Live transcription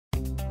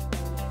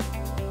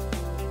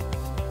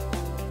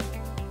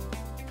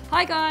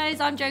Hi guys,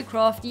 I'm Jo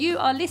Croft. You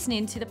are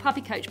listening to the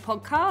Puppy Coach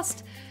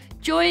podcast.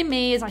 Join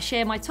me as I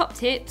share my top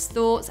tips,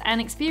 thoughts and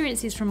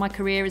experiences from my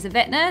career as a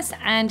vet nurse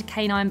and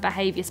canine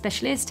behaviour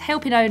specialist,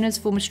 helping owners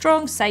form a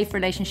strong, safe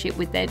relationship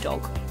with their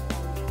dog.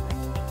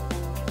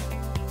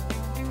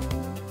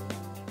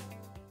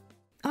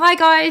 Hi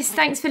guys,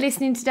 thanks for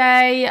listening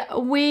today.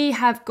 We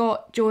have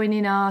got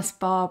joining us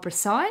Barbara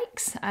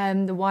Sykes,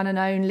 the one and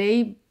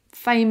only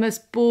famous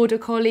Border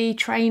Collie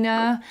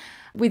trainer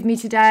with me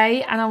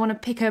today, and I want to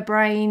pick her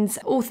brains,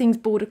 all things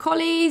Border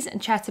Collies,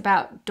 and chat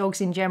about dogs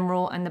in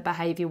general and the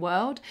behaviour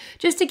world.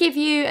 Just to give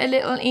you a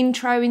little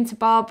intro into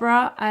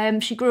Barbara,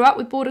 she grew up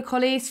with Border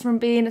Collies from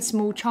being a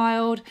small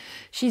child.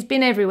 She's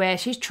been everywhere.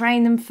 She's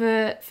trained them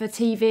for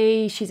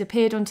TV. She's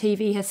appeared on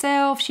TV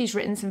herself. She's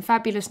written some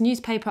fabulous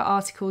newspaper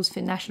articles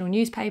for national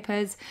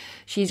newspapers.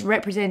 She's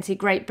represented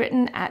Great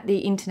Britain at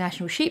the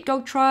International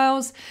Sheepdog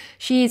Trials.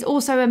 She is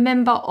also a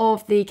member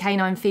of the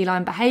Canine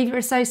Feline Behaviour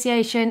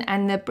Association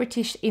and the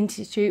British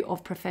Institute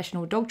of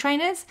Professional Dog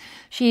Trainers.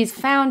 She is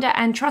founder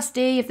and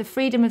trustee of the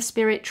Freedom of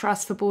Spirit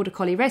Trust for Border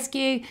Collie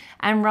Rescue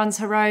and runs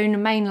her own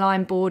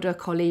Mainline Border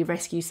Collie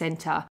Rescue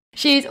Centre.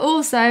 She is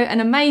also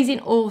an amazing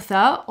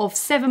author of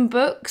 7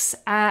 books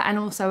and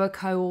also a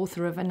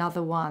co-author of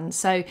another one.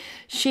 So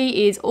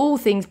she is all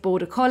things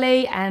Border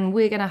Collie, and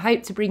we're going to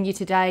hope to bring you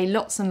today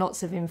lots and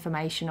lots of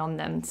information on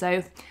them.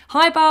 So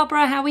hi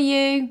Barbara, how are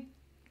you?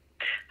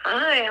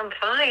 Hi, I'm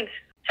fine.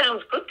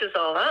 Sounds good, does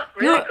all that?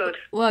 Really good.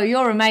 Well,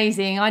 you're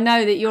amazing. I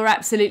know that you're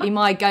absolutely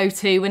my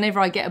go-to whenever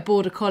I get a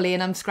Border Collie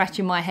and I'm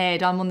scratching my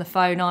head. I'm on the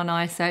phone, aren't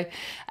I? So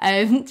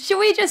shall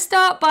we just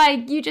start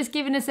by you just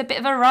giving us a bit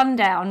of a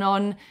rundown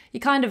on your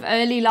kind of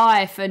early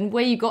life and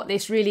where you got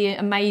this really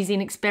amazing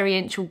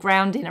experiential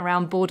grounding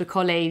around Border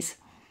Collies?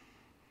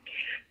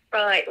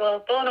 Right,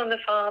 well, born on the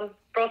farm,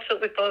 brought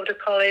up with Border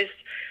Collies.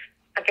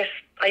 I guess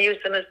I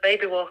used them as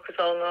baby walkers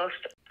almost.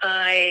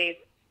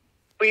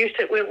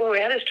 We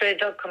had a stray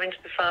dog come into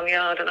the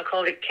farmyard, and I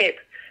called it Kip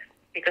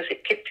because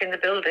it kipped in the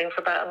building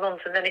for about a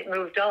month and then it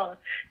moved on.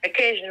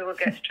 Occasionally we'll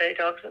get stray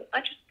dogs and I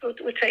just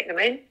would take them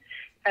in.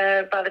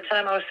 By the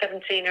time I was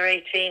 17 or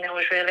 18, I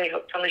was really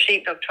hooked on the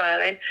sheepdog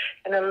trialling,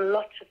 and a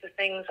lot of the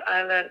things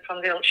I learned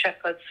from the old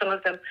shepherds, some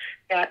of them,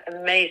 they're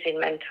amazing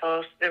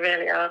mentors, they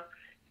really are.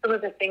 Some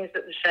of the things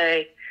that they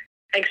say.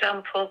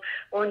 Example,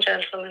 one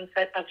gentleman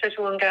said, I said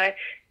to one guy,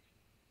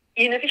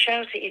 "You never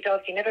shout at your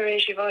dog, you never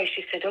raise your voice."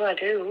 He said, "Oh, I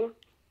do."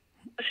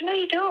 I said, "No,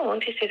 you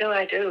don't." He said, "Oh,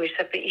 I do." He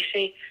said, "But you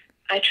see,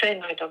 I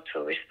train my dog to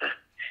a whisper.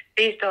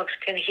 These dogs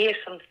can hear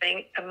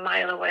something a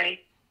mile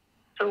away.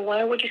 So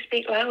why would you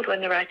speak loud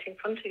when they're right in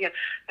front of you?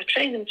 I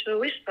train them to a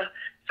whisper.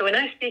 So when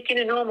I speak in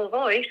a normal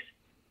voice,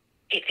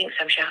 he thinks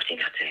I'm shouting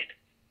at it."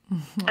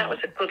 That was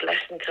a good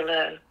lesson to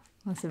learn.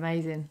 That's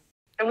amazing.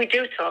 And we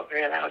do talk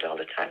very loud all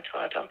the time to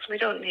our dogs. We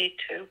don't need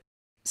to.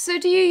 So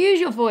do you use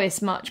your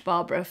voice much,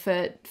 Barbara,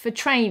 for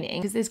training?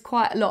 Because there's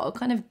quite a lot of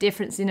kind of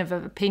difference of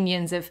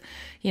opinions of,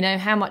 you know,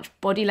 how much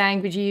body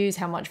language you use,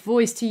 how much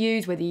voice to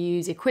use, whether you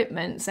use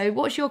equipment. So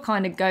what's your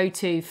kind of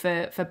go-to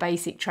for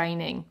basic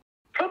training?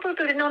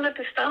 Probably none of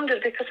the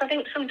standard, because I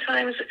think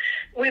sometimes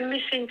we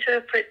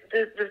misinterpret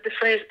the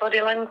phrase body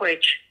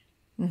language.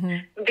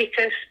 Mm-hmm.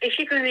 Because if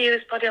you're going to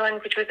use body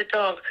language with a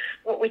dog,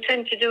 what we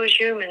tend to do as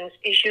humans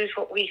is use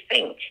what we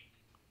think.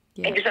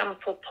 Yeah.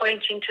 Example,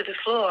 pointing to the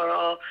floor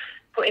or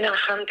putting our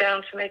hand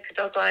down to make a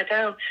dog lie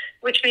down,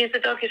 which means the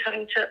dog is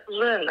having to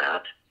learn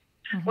that.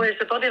 Mm-hmm. Whereas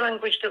the body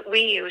language that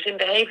we use in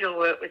behavioural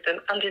work with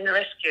them and in the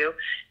rescue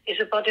is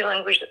a body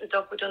language that the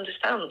dog would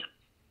understand.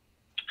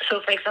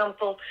 So, for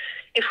example,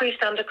 if we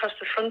stand across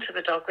the front of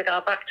the dog with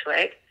our back to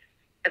it,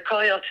 the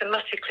collie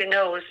automatically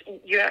knows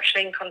you're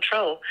actually in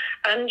control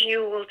and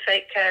you will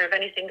take care of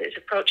anything that is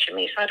approaching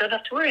me, so I don't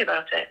have to worry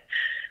about it.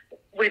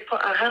 We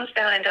put our hands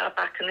behind our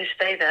back and they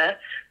stay there.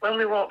 When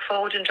we walk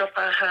forward and drop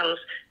our hands,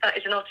 that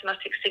is an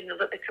automatic signal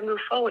that they can move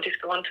forward if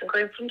they want and go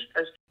in front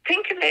of us.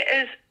 Think of it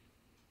as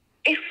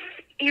if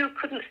you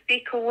couldn't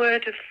speak a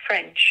word of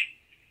French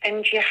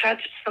and you had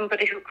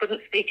somebody who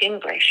couldn't speak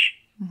English.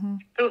 Mm-hmm.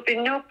 There would be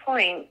no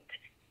point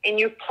in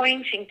you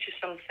pointing to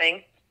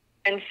something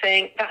and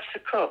saying, "That's a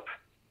cup."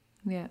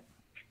 Yeah.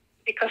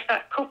 Because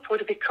that cup would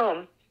have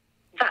become,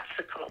 "That's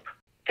a cup."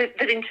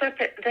 They'd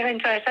interpret their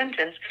entire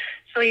sentence.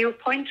 So you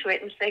point to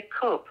it and say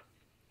cup,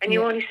 and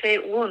you only say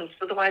it once,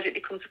 otherwise it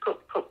becomes a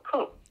cup, cup,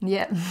 cup.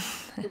 Yeah.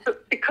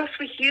 But because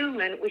we're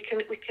human, we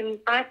can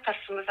bypass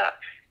some of that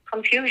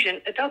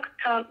confusion. A dog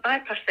can't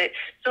bypass it.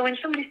 So when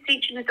somebody's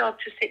teaching a dog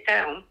to sit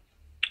down,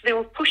 they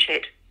will push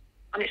it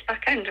on its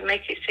back end and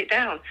make it sit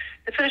down.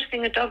 The first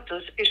thing a dog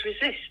does is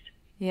resist.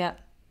 Yeah.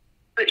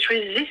 But it's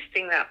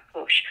resisting that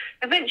push.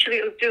 Eventually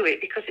it'll do it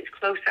because it's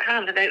close at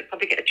hand, and then it'll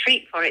probably get a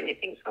treat for it, and it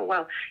thinks, "Oh,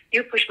 well,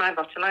 you push my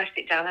bottom, I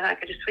sit down, and I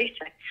get a sweetie."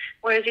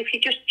 Whereas if you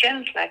just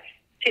gently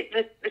tip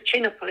the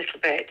chin up a little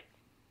bit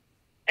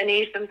and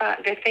ease them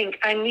back, they think,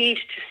 "I need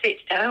to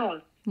sit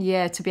down."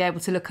 Yeah, to be able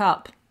to look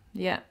up.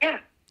 Yeah. Yeah.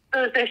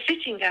 So they're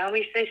sitting down,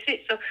 we say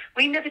sit. So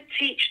we never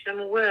teach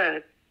them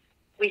words.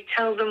 We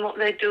tell them what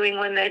they're doing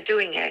when they're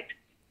doing it.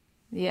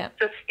 Yeah.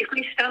 So if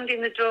we stand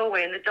in the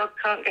doorway and the dog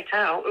can't get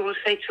out, we will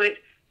say to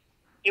it,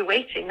 "You're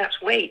waiting,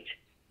 that's wait."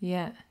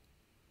 Yeah.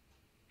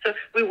 So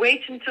we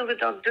wait until the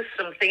dog does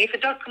something. If a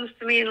dog comes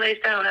to me and lays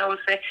down, I will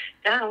say,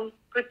 "Down,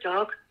 good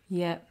dog."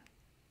 Yeah.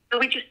 So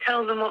we just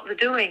tell them what they're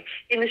doing.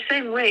 In the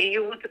same way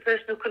you would the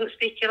person who couldn't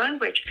speak your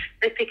language.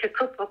 They pick a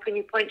cup up and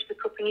you point to the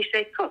cup and you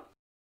say, "Cup."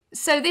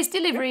 So this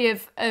delivery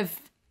of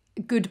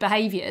good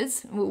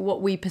behaviours,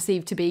 what we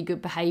perceive to be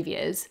good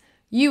behaviours,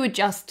 you would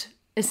just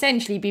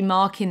essentially be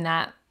marking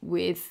that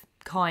with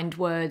kind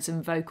words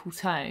and vocal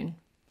tone.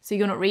 So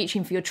you're not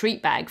reaching for your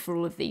treat bag for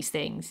all of these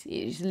things.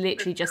 It's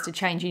literally just a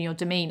change in your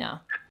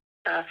demeanour.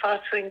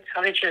 Far too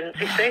intelligent.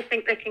 If they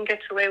think they can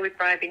get away with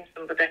bribing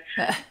somebody,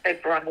 they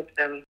bribe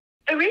them.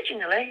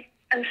 Originally,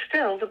 and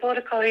still, the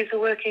Border Collie is a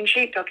working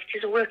sheepdog. It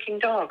is a working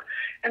dog.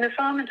 And the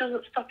farmer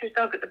doesn't stop his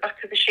dog at the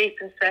back of the sheep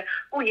and say,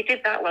 "Oh, you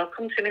did that well.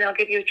 Come to me and I'll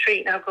give you a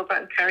treat and I'll go back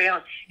and carry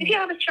on." If you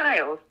have a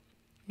child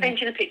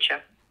painting a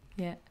picture,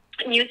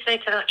 and you'd say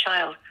to that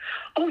child,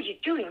 "Oh, you're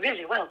doing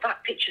really well.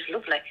 That picture's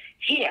lovely.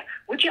 Here,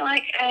 would you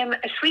like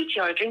a sweetie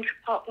or a drink of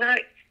pop?" Now,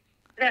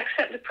 they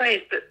accept the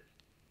praise, but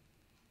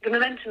the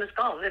momentum has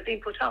gone. They've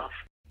been put off.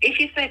 If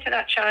you say to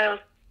that child,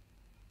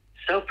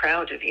 "So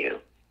proud of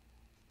you,"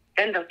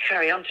 then they'll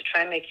carry on to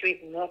try and make you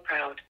even more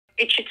proud.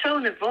 It's your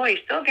tone of voice.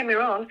 Don't get me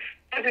wrong.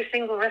 Every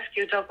single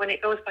rescue dog, when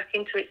it goes back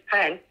into its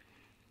pen,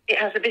 it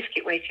has a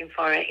biscuit waiting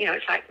for it. You know,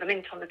 it's like the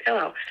mint on the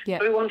pillow. Yeah.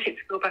 So we want it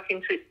to go back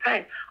into its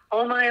pen.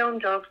 All my own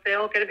dogs, they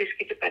all get a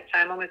biscuit at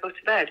bedtime when we go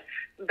to bed.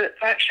 But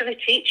for actually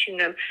teaching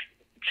them,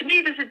 to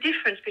me, there's a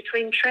difference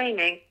between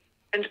training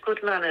and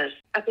good manners.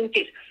 I think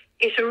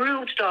it's a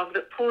rude dog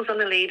that pulls on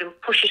the lead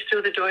and pushes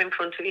through the door in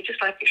front of you,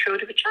 just like it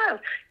should of a child.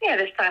 Yeah,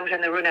 there's times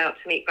when they run out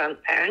to meet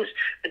grandparents.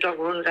 The dog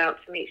runs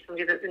out to meet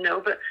somebody that they know.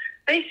 But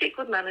basic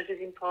good manners is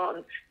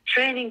important.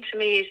 Training to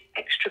me is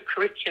extra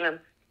curriculum.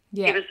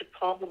 Yeah. Give us the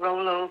paw,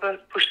 roll over,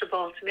 push the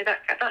ball to me.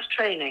 That's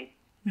training.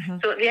 Mm-hmm.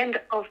 So at the end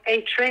of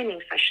a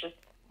training session,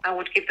 I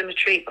would give them a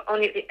treat, but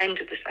only at the end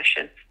of the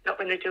session, not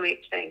when they do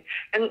each thing.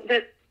 And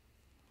the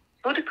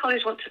Border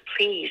Collies want to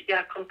please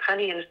their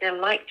companions. They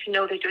like to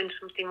know they're doing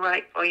something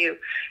right for you.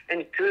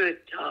 And good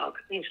dog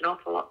means an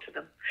awful lot to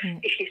them.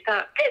 If you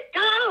start, "Good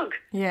dog,"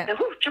 they're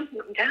jumping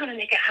up and down and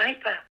they get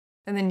hyper.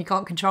 And then you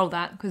can't control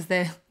that because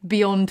they're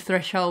beyond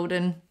threshold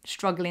and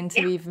struggling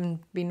to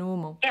even be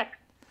normal. Yeah.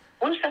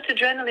 Once that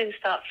adrenaline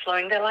starts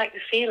flowing, they like the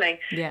feeling.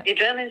 Yeah. The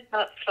adrenaline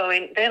starts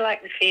flowing, they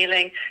like the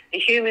feeling. The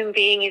human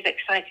being is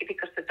excited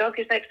because the dog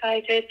is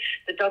excited.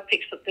 The dog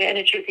picks up the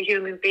energy of the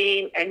human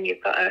being, and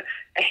you've got a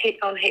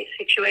hit-on-hit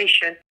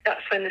situation.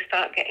 That's when they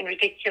start getting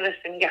ridiculous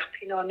and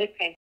yapping or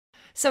nipping.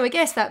 So I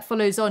guess that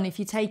follows on if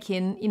you take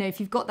in, if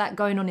you've got that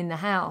going on in the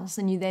house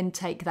and you then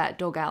take that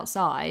dog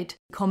outside,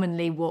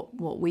 commonly what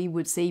we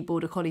would see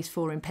Border Collies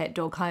for in pet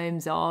dog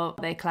homes are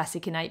their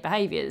classic innate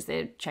behaviours.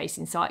 They're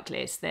chasing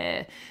cyclists,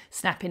 they're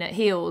snapping at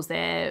heels,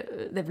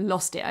 they've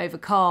lost it over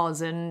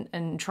cars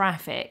and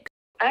traffic.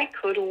 I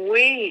could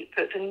weep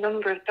at the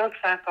number of dogs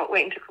I've got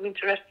waiting to come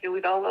into rescue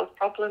with all those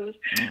problems.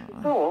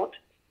 But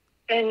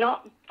they're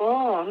not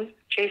born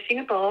chasing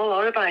a ball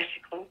or a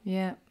bicycle.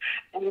 Yeah.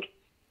 And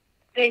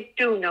they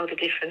do know the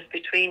difference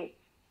between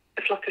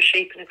a flock of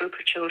sheep and a group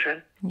of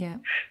children. Yeah.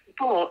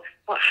 But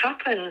what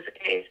happens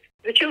is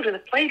the children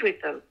have played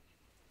with them.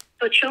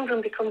 So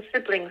children become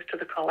siblings to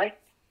the collie.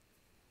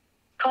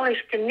 Collies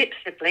can nip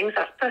siblings.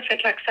 That's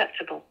perfectly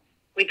acceptable.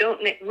 We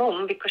don't nip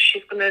mum because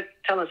she's going to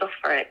tell us off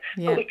for it.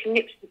 Yeah. But we can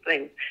nip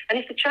siblings. And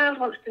if the child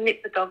wants to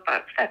nip the dog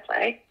back, fair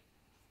play.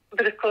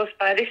 But of course,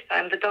 by this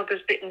time, the dog has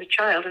bitten the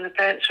child and the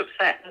parents are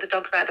upset and the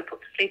dog's either put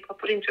to sleep or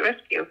put into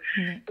rescue.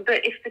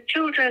 But if the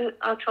children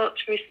are taught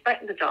to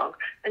respect the dog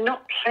and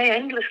not play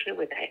endlessly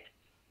with it,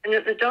 and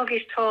that the dog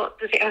is taught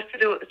that it has to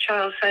do what the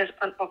child says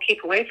or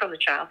keep away from the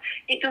child,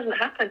 it doesn't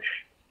happen.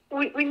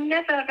 We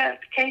never have had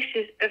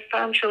cases of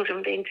farm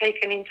children being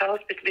taken into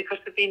hospital because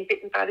they've been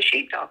bitten by the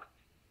sheepdog.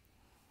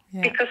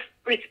 Yeah. Because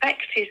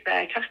respect is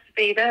there, it has to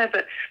be there,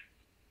 but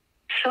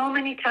so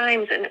many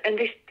times, and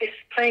this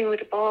playing with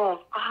the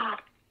ball,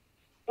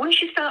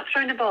 once you start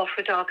throwing a ball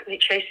for a dog and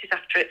it chases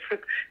after it,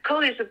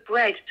 collies are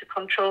bred to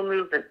control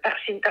movement. That's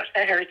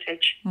their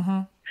heritage.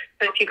 Mm-hmm.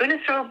 So if you're going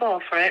to throw a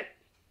ball for it,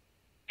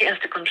 it has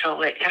to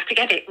control it. You have to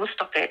get it, must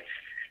stop it.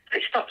 So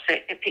it stops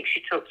it, it picks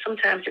it up.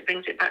 Sometimes it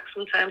brings it back,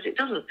 sometimes it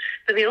doesn't.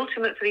 But the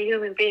ultimate for the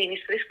human being is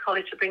for this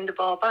collie to bring the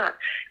ball back.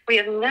 We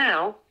have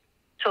now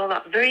told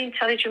that very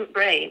intelligent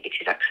brain it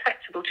is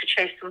acceptable to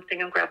chase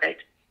something and grab it.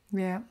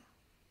 Yeah.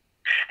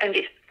 And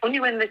it's funny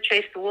when they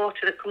chase the water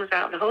that comes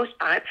out of the hose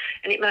pipe,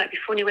 and it might be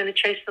funny when they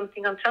chase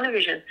something on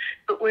television,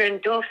 but we're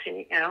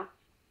endorsing it now.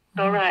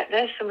 So, right,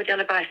 there's somebody on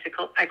a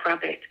bicycle, I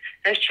grab it.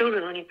 There's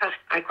children running past,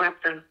 I grab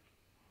them.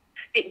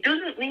 It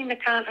doesn't mean they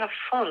can't have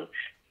fun,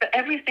 but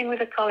everything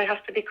with a collie has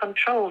to be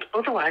controlled,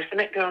 otherwise they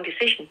make their own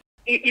decision.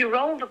 You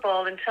roll the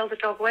ball and tell the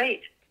dog,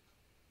 wait.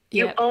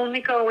 You only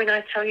go when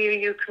I tell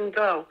you can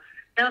go.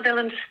 Now they'll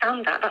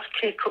understand that. That's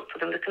clear cut for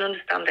them. They can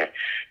understand it.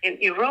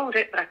 You rolled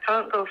it, but I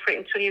can't go for it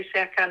until you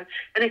say I can.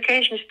 And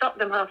occasionally stop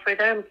them halfway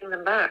there and bring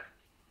them back.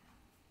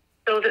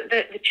 so that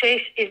the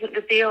chase isn't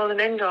the be-all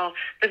and end-all.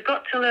 They've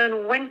got to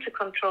learn when to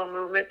control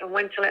movement and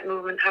when to let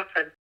movement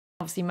happen.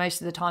 Obviously,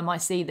 most of the time I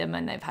see them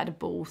and they've had a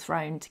ball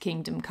thrown to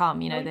kingdom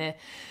come. You know,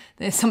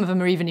 some of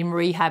them are even in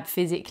rehab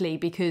physically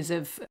because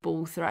of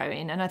ball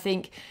throwing. And I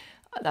think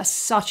that's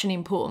such an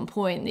important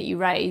point that you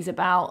raise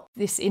about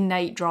this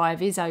innate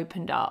drive is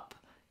opened up.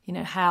 You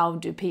know, how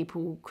do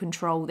people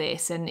control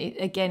this? And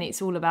again,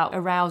 it's all about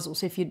arousal.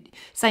 So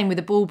same with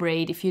a bull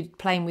breed, if you're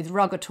playing with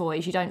rugger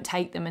toys, you don't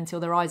take them until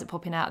their eyes are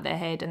popping out of their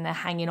head and they're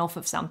hanging off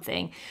of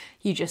something.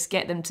 You just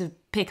get them to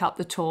pick up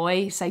the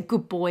toy, say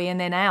good boy, and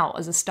then out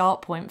as a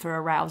start point for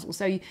arousal.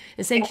 So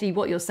essentially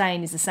what you're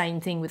saying is the same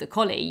thing with a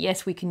collie.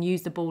 Yes, we can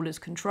use the ball as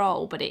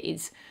control, but it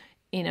is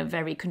in a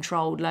very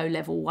controlled,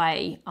 low-level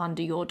way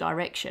under your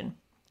direction.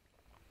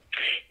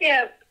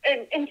 Yeah,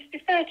 and to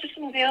be fair to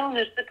some of the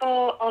owners, they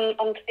go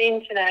onto the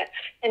internet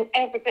and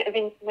every bit of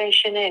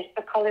information is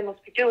the collie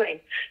must be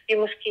doing. You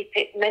must keep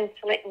it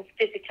mentally and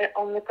physically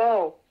on the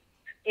go.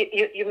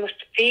 You must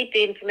feed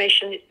the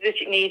information that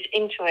it needs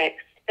into it.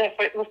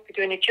 Therefore, it must be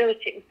doing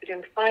agility, it must be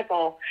doing fly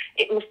ball,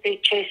 it must be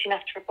chasing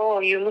after a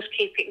ball, you must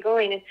keep it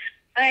going. And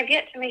I have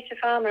yet to meet a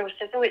farmer who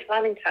says, oh, it's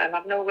lambing time,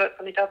 I've no work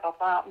for my dog, I'll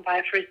go out and buy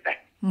a frisbee.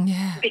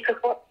 Yeah. Because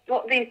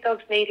what these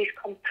dogs need is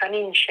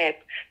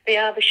companionship. They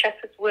are the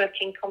shepherd's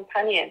working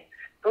companion.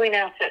 Going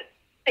out at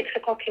 6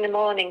 o'clock in the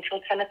morning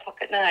till 10 o'clock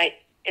at night,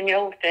 in the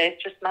old days,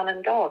 just man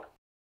and dog.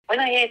 When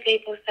I hear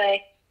people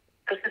say,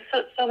 because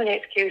there's so many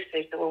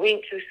excuses, they were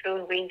weaned too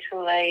soon, weaned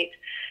too late,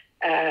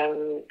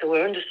 they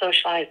were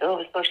under-socialised,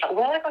 over-socialised.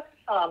 Well, I got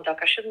a farm dog,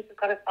 I shouldn't have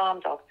got a farm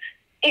dog.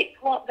 It's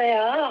what they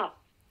are.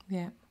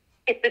 Yeah.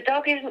 If the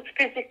dog isn't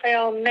physically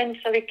or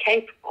mentally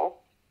capable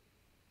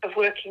of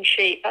working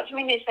sheep, that doesn't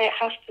mean they say it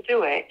has to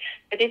do it,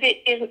 but if it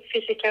isn't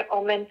physically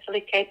or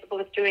mentally capable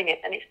of doing it,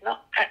 then it's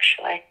not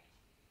actually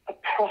a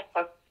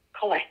proper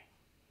collie.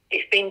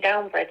 It's been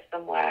downbred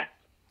somewhere.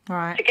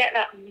 Right. To get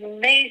that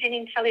amazing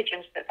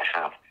intelligence that they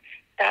have,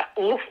 that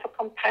love for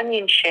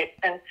companionship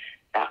and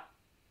that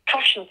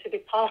passion to be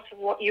part of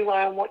what you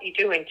are and what you're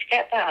doing, to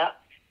get that,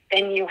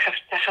 then you have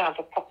to have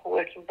a proper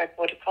working bred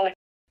Border Collie.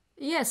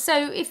 Yeah,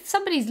 so if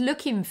somebody's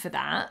looking for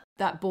that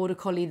Border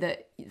Collie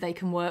that they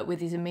can work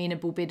with is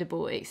amenable,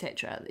 biddable,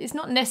 etc., it's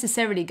not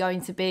necessarily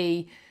going to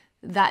be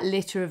that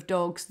litter of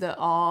dogs that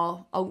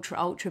are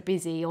ultra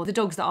busy, or the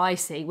dogs that I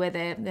see where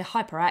they're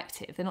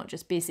hyperactive, they're not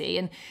just busy.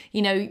 And,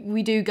 you know,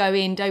 we do go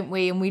in, don't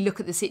we, and we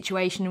look at the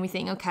situation and we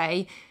think,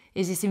 okay,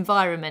 is this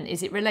environment?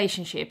 Is it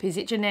relationship? Is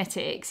it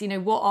genetics? You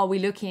know, what are we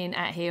looking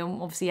at here? And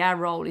obviously our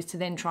role is to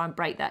then try and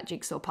break that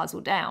jigsaw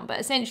puzzle down. But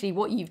essentially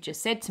what you've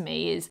just said to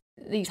me is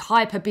these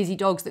hyper busy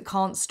dogs that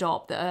can't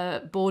stop, that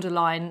are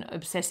borderline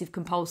obsessive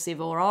compulsive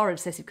or are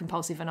obsessive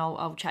compulsive, and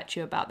I'll chat to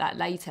you about that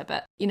later,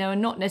 but, you know, are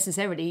not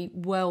necessarily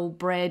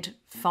well-bred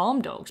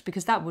farm dogs,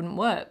 because that wouldn't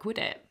work, would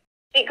it?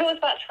 It goes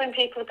back to when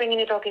people are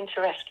bringing a dog into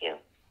rescue.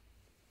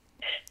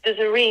 There's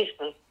a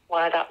reason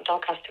why that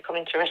dog has to come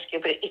into rescue,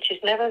 but it is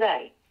never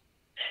then.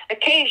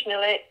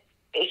 Occasionally,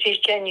 it is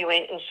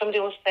genuine, and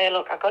somebody will say,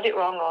 look, I got it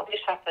wrong, or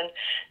this happened,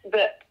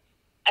 but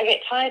I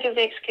get tired of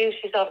the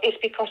excuses of, it's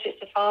because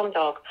it's a farm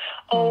dog.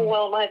 Oh,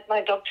 well,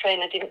 my dog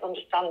trainer didn't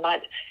understand my...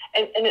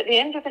 And at the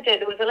end of the day,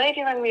 there was a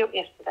lady who rang me up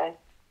yesterday,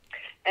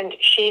 and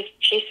she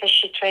says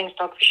she trains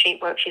dogs for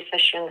sheep work. She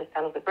says she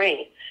understands the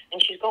breed,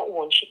 and she's got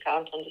one she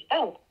can't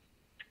understand.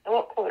 Now,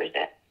 what colour is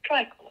it?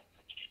 Tricolour.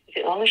 Is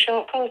it long or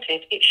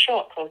short-coated? It's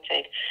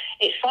short-coated.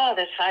 Its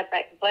father's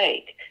high-back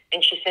Blake,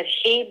 and she said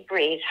he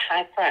breeds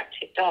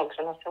hyperactive dogs.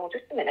 And I said, well,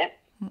 just a minute.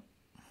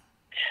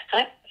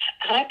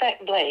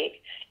 High-back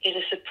Blake is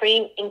a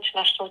supreme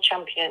international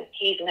champion.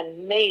 He's an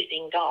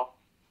amazing dog,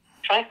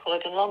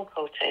 tricoloured and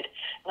long-coated.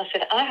 And I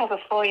said, I have a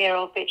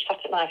 4-year-old bitch sat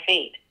at my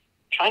feet,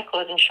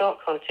 tricoloured and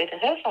short-coated,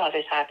 and her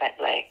father's high-back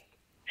Blake.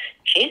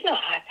 She's not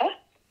hyper.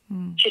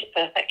 She's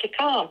perfectly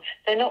calm.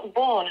 They're not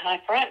born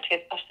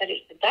hyperactive. I said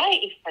it's the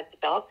diet you've fed the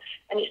dog,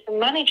 and it's the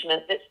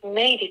management that's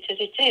made it as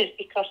it is,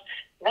 because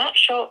that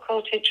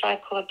short-coated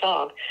tricoloured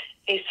dog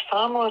is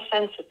far more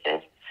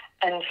sensitive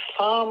and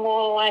far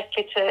more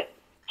likely to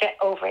get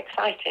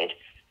overexcited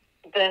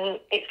than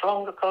its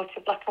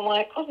longer-coated black and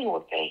white cousin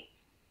would be.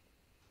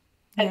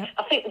 Yeah. And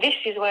I think this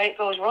is where it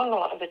goes wrong a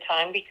lot of the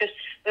time, because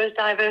they're as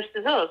diverse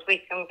as us. We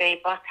can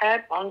be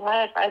black-haired,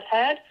 blonde-haired,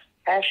 red-haired,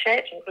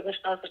 pear-shaped, and goodness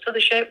knows what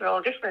other shape, we're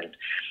all different.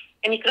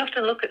 And you can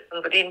often look at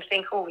somebody and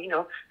think, oh, you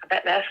know, I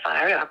bet they're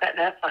fiery, I bet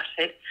they're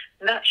placid,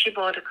 and that's your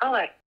Border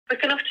Collie. We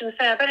can often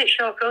say, I bet it's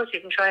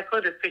short-coated and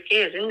tri-coloured with quick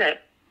ears, isn't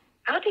it?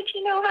 How did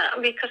you know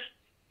that? Because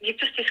you've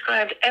just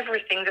described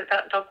everything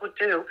that dog would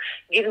do,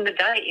 given the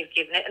diet you've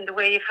given it and the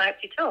way you've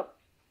hyped it up.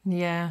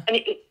 Yeah. And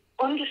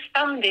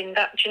understanding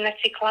that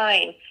genetic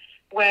line,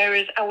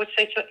 whereas I would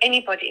say to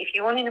anybody, if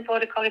you're wanting a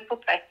Border Collie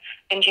puppy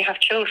and you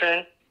have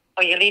children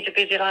or you lead a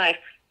busy life,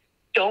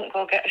 don't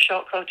go get a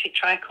short-coated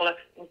tricolour.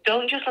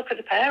 Don't just look at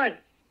the parent,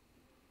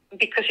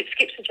 because it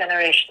skips a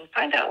generation.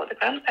 Find out what the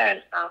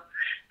grandparents are.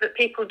 But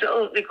people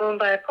don't. They go and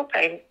buy a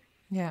puppy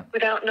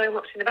without knowing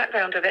what's in the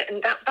background of it.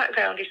 And that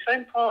background is so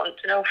important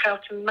to know how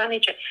to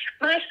manage it.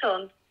 My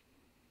son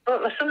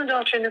But my son and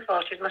daughter in the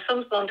 40s, my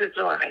son's blonde with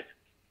blue eyes.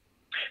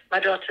 My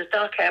daughter's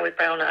dark hair with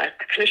brown eyes.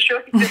 I can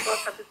assure you they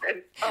both have the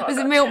same spot. There's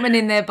a milkman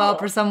in there,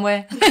 Barbara,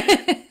 somewhere.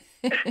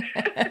 The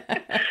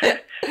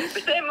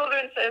same mother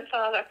and same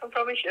father, I can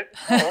promise you.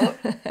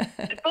 But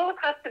they both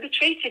had to be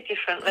treated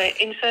differently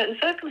in certain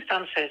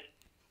circumstances.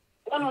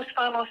 One was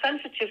far more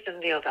sensitive than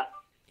the other.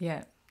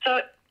 Yeah.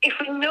 So if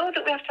we know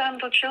that we have to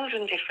handle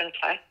children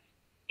differently,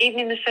 even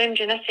in the same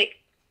genetic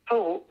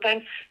pool,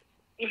 then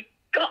you've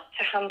got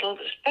to handle,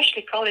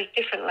 especially collies,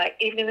 differently,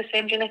 even in the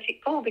same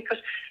genetic pool, because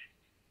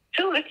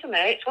two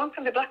littermates, one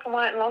can be black and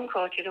white and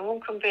long-coated, and one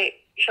can be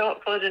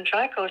short-coated and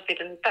tri-coated,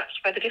 and that's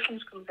where the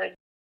difference comes in.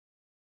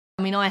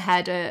 I mean, I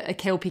had a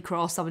Kelpie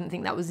cross. I wouldn't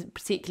think that was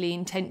particularly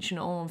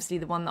intentional. Obviously,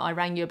 the one that I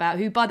rang you about,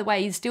 who, by the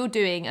way, is still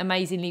doing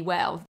amazingly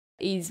well.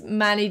 He's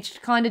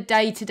managed kind of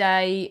day to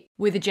day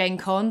with a Gen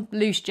Con,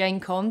 loose Gen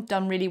Con,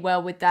 done really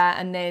well with that.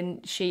 And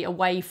then she,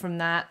 away from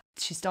that,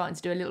 she's starting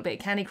to do a little bit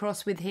of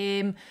Canicross with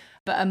him,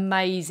 but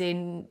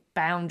amazing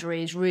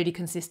boundaries, really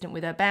consistent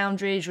with her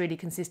boundaries, really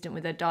consistent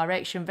with her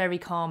direction, very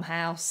calm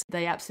house.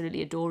 They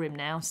absolutely adore him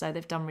now, so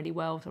they've done really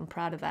well. So I'm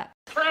proud of that.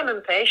 Time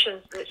and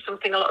patience, it's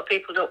something a lot of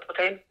people don't put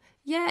in.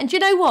 Yeah, and do you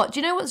know what? Do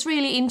you know what's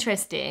really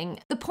interesting?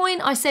 The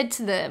point I said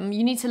to them,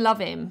 you need to love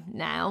him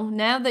now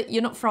that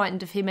you're not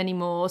frightened of him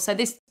anymore. So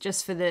this,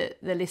 just for the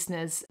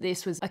listeners,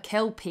 this was a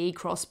Kelpie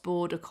cross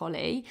Border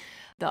Collie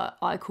that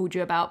I called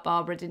you about,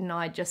 Barbara, didn't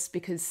I? Just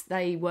because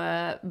they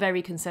were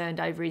very concerned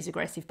over his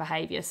aggressive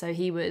behaviour. So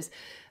he was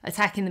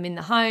attacking them in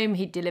the home.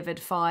 He delivered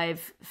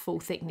 5 full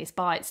thickness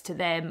bites to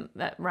them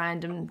at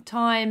random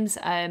times,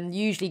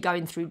 usually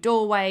going through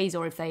doorways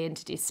or if they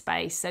entered his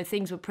space. So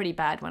things were pretty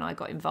bad when I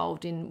got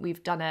involved in.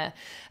 We've done a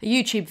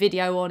YouTube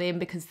video on him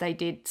because they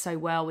did so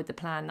well with the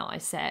plan that I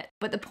set.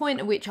 But the point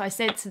at which I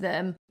said to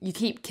them, you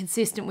keep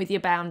consistent with your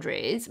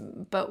boundaries,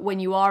 but when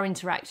you are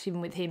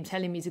interacting with him,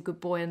 tell him he's a good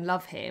boy and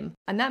love him.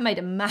 And that made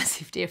a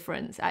massive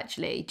difference,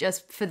 actually,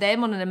 just for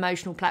them on an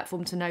emotional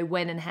platform to know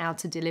when and how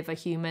to deliver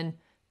human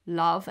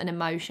love and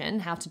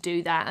emotion, how to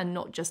do that, and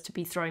not just to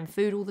be throwing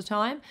food all the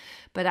time,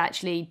 but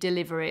actually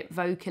deliver it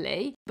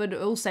vocally. But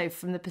also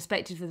from the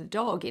perspective of the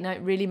dog, you know,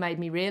 it really made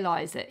me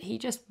realise that he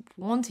just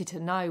wanted to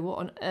know, what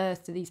on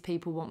earth do these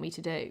people want me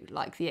to do?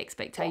 Like, the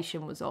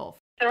expectation was off.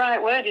 The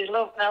right word is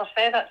love, and I'll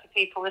say that to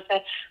people. They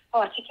say,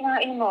 I take him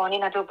out in the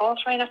morning, I do a ball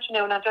train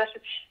afternoon, I do.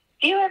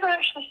 Do you ever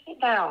actually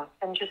sit down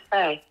and just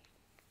say,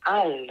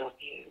 I love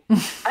you?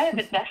 I have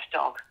a deaf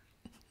dog,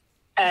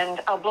 and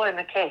I'll blow him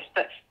a kiss,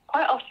 but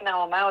quite often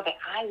I'll mouth it,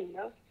 I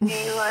love you,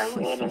 I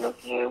really love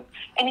you.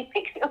 And he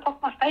picks it up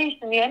off my face,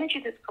 and the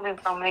energy that's coming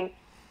from him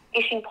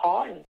is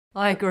important.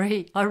 I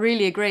agree. I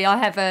really agree. I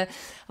have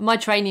my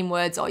training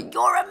words are,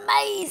 you're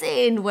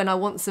amazing, when I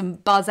want some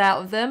buzz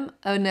out of them.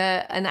 And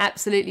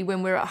absolutely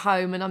when we're at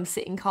home and I'm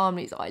sitting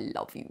calmly, it's, I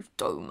love you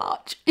so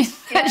much.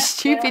 It's that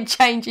stupid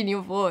change in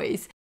your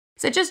voice.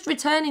 So just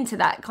returning to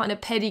that kind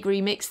of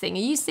pedigree mix thing, are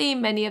you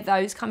seeing many of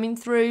those coming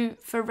through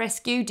for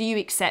rescue? Do you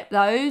accept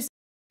those?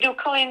 Do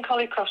collie and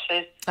collie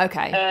crosses.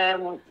 Okay.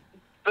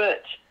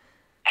 But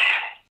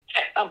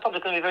I'm probably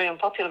going to be very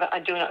unpopular, but I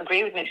do not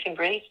agree with mixing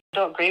breeds. I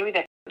don't agree with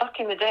it.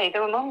 Back in the day, they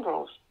were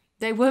mongrels.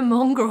 They were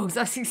mongrels.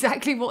 That's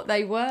exactly what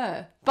they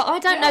were. But I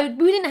don't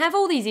know. We didn't have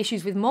all these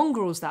issues with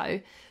mongrels, though.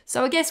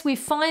 So I guess we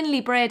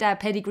finally bred our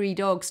pedigree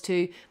dogs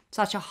to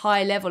such a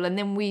high level, and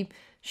then we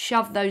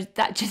shoved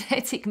that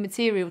genetic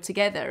material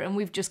together, and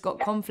we've just got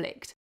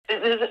conflict.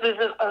 There's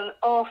an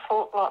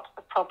awful lot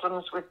of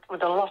problems with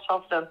a lot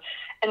of them.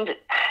 And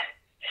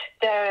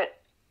I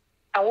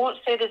won't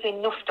say there's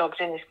enough dogs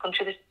in this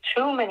country. There's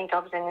too many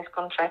dogs in this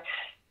country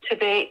to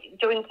be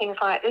doing things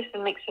like this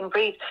and mixing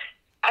breeds.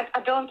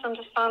 I don't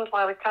understand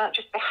why we can't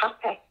just be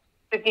happy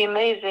with the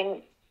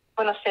amazing,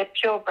 when I say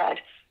purebred,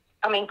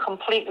 I mean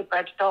completely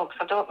bred dogs.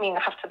 I don't mean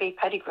they have to be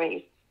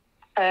pedigrees.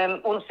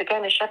 Once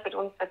again, a shepherd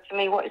once said to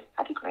me, what is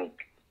pedigree?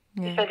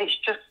 Yeah. He said it's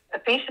just a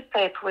piece of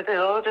paper with a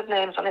load of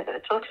names on it that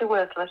are totally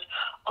worthless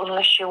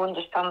unless you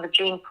understand the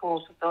gene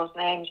pools of those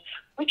names,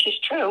 which is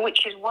true,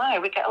 which is why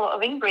we get a lot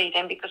of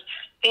inbreeding, because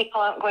people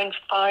aren't going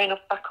far enough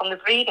back on the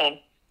breeding.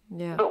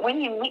 Yeah. But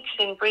when you mix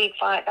in breeds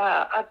like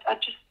that,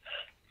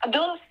 I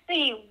don't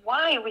see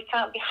why we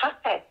can't be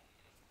happy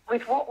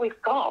with what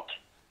we've got.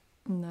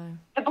 No.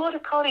 The Border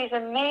Collie is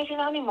an amazing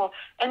animal.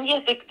 And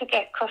yes, they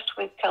get crossed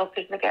with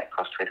Kelpies and they get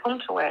crossed with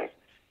Hunterways.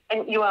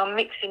 And you are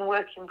mixing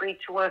working breed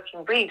to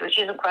working breed, which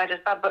isn't quite as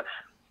bad, but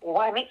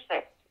why mix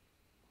it?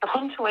 The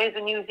Hunterway is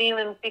a New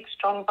Zealand big,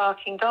 strong,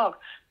 barking dog.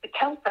 The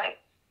Kelpie,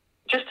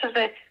 just as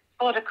the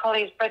Border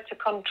Collie is bred to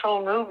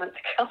control movement, the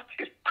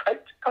Kelpie is bred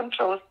to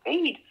control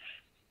speed.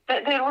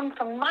 They run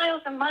for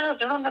miles and miles.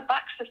 They're on the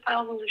backs of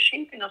thousands of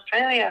sheep in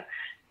Australia.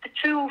 They're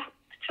too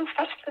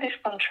fast for this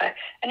country.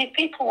 And if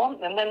people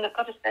want them, then they've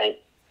got to say,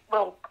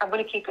 well, I'm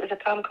going to keep it as a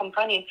calm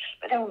companion.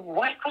 But then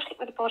why cross it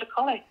with a Border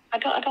Collie? I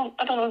don't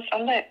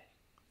understand it.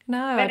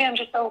 No. Maybe I'm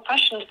just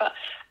old-fashioned, but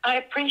I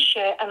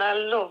appreciate and I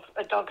love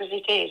a dog as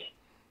it is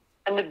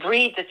and the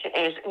breed that it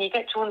is. And you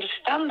get to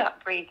understand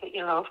that breed that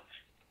you love.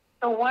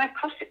 So why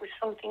cross it with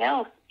something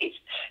else?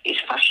 It's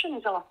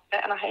fashion's off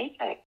it, and I hate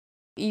it.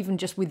 Even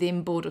just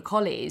within Border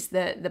Collies,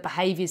 the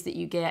behaviours that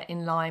you get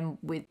in line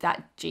with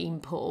that gene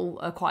pool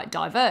are quite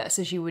diverse,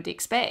 as you would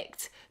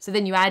expect. So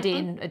then you add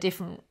in a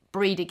different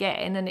breed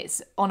again, and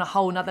it's on a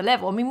whole nother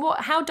level. I mean,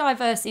 how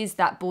diverse is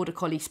that Border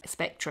Collie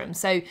spectrum?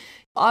 So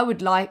I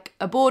would like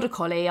a Border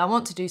Collie. I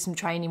want to do some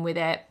training with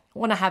it. I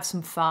want to have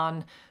some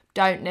fun.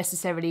 Don't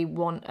necessarily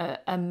want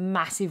a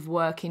massive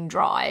working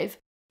drive.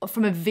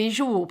 From a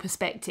visual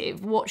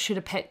perspective, what should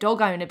a pet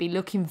dog owner be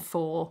looking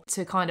for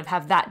to kind of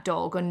have that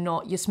dog and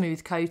not your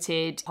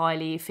smooth-coated,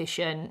 highly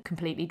efficient,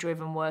 completely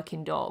driven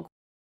working dog?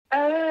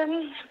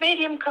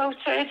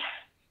 Medium-coated,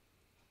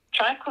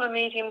 tricolour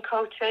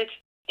medium-coated.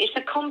 It's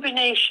a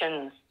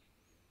combination.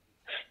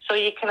 So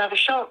you can have a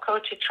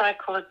short-coated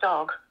tricolour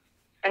dog,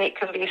 and it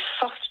can be a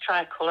soft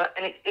tricolour,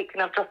 and it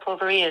can have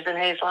drop-over ears and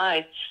hazel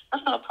eyes.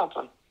 That's not a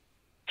problem.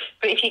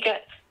 But if you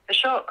get a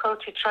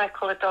short-coated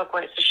tricolour dog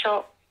where it's a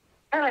short,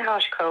 fairly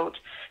harsh coat,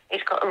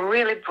 it's got a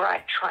really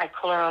bright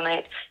tricolour on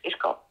it, it's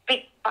got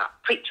big fat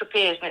pricked up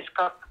ears, and it's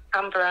got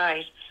amber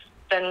eyes,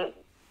 then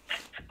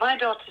my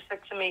daughter said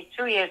to me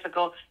 2 years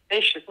ago, they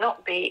should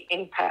not be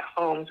in pet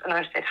homes. And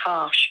I said,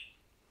 harsh.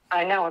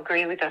 I now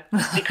agree with her,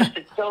 because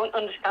they don't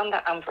understand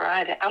that amber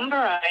eye. The amber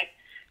eye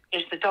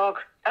is the dog,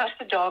 that's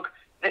the dog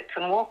that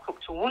can walk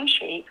up to one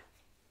sheep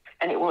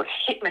and it will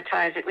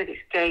hypnotise it with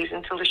its gaze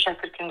until the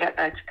shepherd can get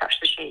there to catch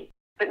the sheep.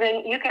 But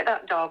then you get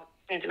that dog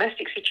in a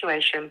domestic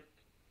situation,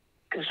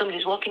 and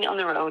somebody's walking it on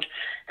the road,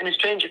 and a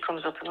stranger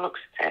comes up and looks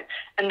at it,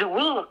 and they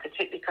will look at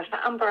it because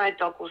that amber-eyed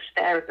dog will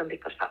stare at them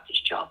because that's its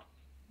job.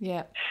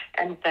 Yeah.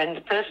 And then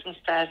the person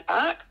stares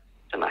back,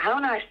 no matter how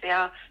nice they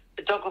are,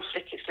 the dog will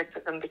flick its lip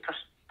at them because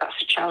that's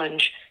a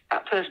challenge.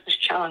 That person's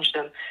challenged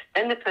them.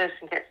 Then the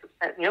person gets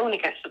upset, the owner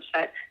gets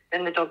upset,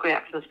 then the dog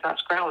reacts and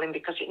starts growling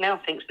because it now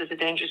thinks there's a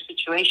dangerous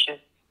situation.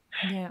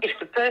 Yeah.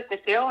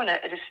 If the owner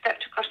had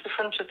stepped across the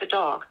front of the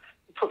dog,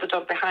 put the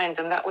dog behind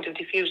them, that would have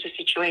diffused the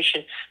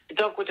situation. The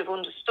dog would have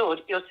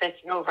understood, you're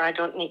taking over, I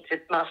don't need to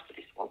master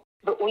this one.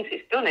 But once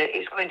it's done it,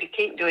 it's going to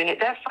keep doing it.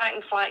 Their fight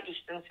and flight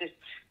distances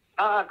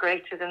are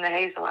greater than the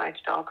hazel-eyed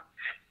dog.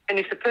 And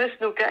if the person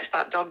who gets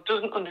that dog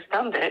doesn't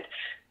understand it,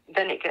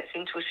 then it gets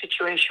into a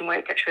situation where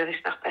it gets really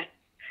snappy.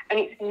 And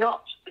it's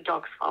not the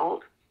dog's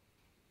fault.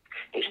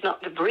 It's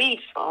not the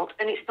breed's fault.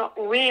 And it's not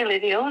really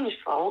the owner's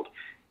fault.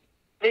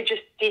 They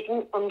just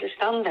didn't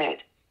understand it.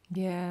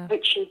 Yeah.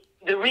 Which is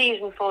the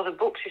reason for the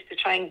books, is to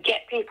try and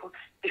get people,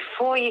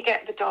 before you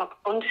get the dog,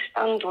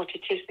 understand what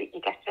it is that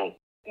you're getting.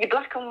 Your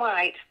black and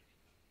white,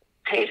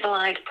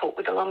 hazel-eyed pup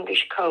with a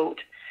longish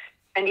coat,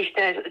 and he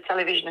stares at the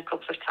television a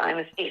couple of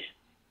times, he's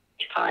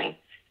fine.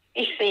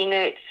 He's seen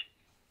it,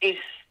 it's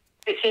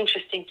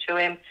interesting to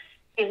him.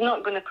 He's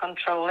not going to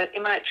control it. He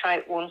might try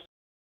it once.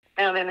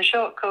 Now then, the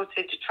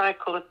short-coated,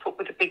 tricoloured pup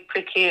with the big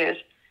prick ears,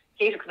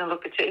 he's going to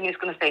look at it and he's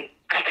going to think,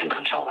 I can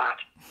control that.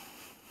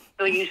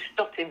 So you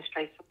stop him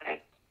straight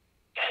away.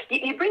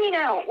 You're bringing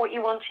out what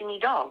you want in your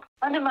dog.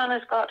 When a man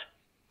has got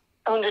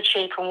 100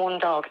 sheep and one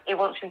dog, he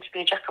wants him to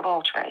be a jack of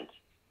all trades.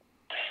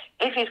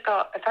 If he's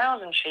got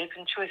 1,000 sheep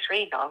and 2 or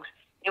 3 dogs,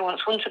 he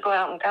wants one to go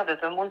out and gather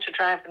them, one to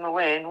drive them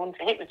away, and one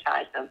to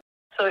hypnotise them.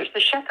 So it's the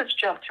shepherd's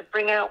job to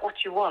bring out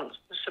what you want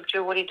and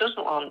subdue what he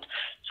doesn't want.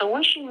 So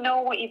once you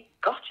know what you've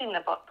got in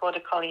the Border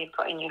Collie you've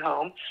got in your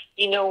home,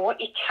 you know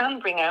what you can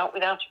bring out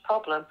without a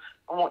problem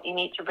and what you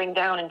need to bring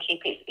down and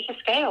keep it. It's a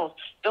scale.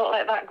 Don't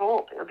let that go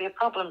up. It'll be a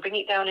problem. Bring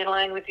it down in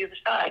line with the other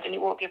side and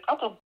it won't be a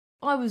problem.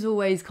 I was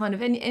always kind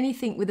of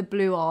anything with a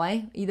blue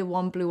eye, either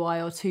one blue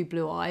eye or 2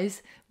 blue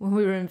eyes, when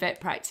we were in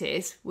vet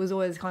practice, was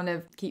always kind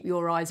of keep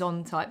your eyes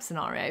on type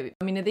scenario.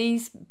 I mean, are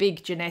these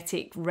big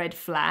genetic red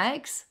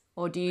flags?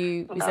 Or is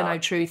there no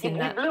truth in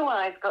that? Your blue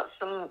eye's got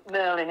some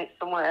merle in it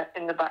somewhere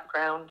in the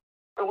background.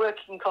 A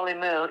working collie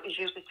merle is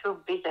usually too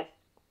busy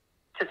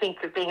to think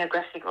of being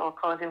aggressive or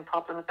causing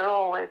problems. They're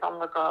always on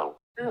the go.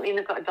 Doesn't mean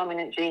they've got a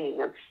dominant gene in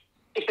them.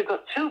 If you've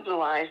got 2 blue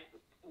eyes,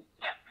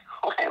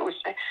 I always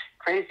say,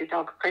 crazy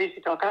dog.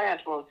 I had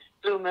one,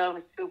 blue merle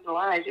with 2 blue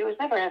eyes. He was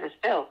never ever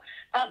still.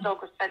 That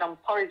dog was fed on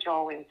porridge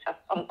all winter,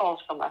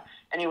 all summer,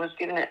 and he was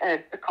given a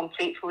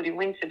complete food in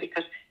winter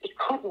because he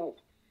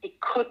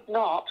could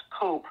not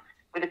cope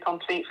with a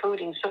complete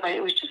fooding. So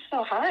it was just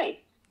so high,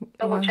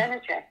 so much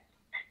energy.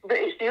 But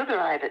it's the other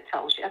eye that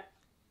tells you.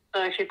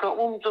 So if you've got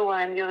one blue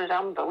eye and the other's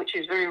amber, which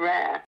is very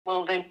rare,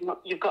 well, then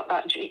you've got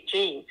that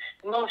gene.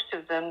 Most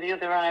of them, the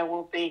other eye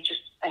will be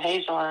just a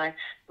hazel eye.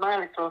 My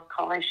little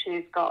collie,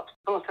 she's got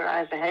both her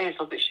eyes are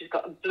hazel, but she's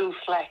got a blue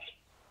fleck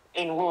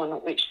in one,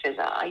 which says,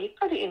 you've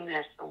got it in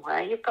there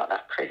somewhere. You've got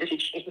that crazy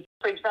gene.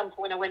 For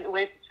example, when I went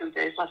away for 2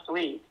 days last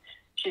week,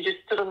 she just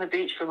stood on the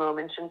beach for a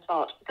moment and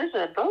thought, there's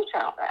a boat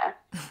out there.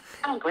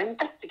 I'll go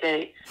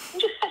investigate.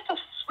 And just set off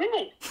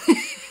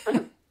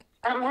swimming.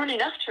 I'm running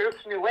after her up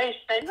to my waist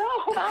saying, no,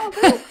 I'll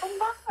do, come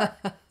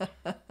back.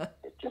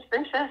 It's just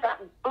this, there's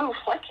that blue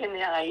fleck in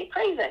the eye. You're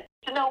crazy.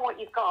 To know what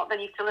you've got, then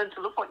you can learn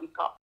to love what you've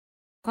got.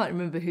 I can't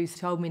remember who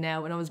told me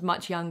now. When I was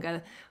much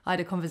younger, I had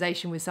a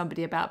conversation with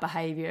somebody about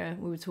behaviour.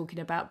 We were talking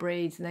about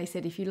breeds, and they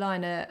said if you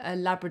line a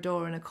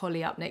Labrador and a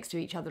Collie up next to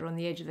each other on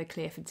the edge of the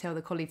cliff and tell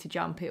the Collie to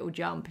jump, it will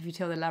jump. If you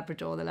tell the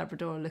Labrador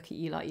will look at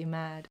you like you're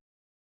mad.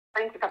 I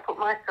think if I put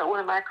one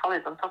of my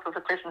Collies on top of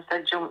a cliff and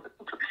said jump,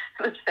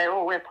 they'd say,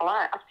 oh, we're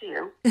polite, after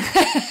you.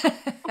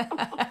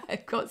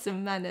 I've got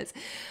some manners.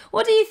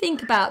 What do you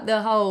think about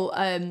the whole,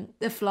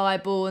 the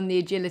flyborn, the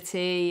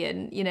agility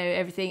and,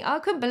 everything? I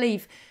couldn't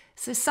believe...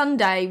 So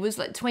Sunday was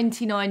like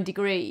 29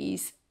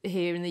 degrees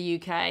here in the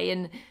UK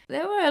and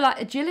there were like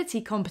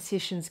agility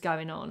competitions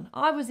going on.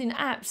 I was in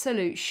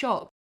absolute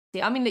shock.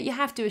 I mean, you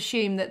have to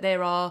assume that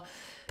there are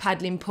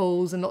paddling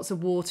pools and lots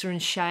of water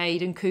and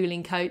shade and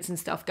cooling coats and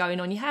stuff going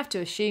on. You have to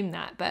assume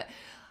that. But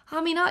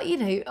I mean,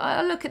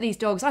 I look at these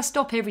dogs, I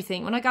stop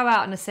everything. When I go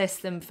out and assess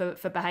them for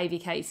behaviour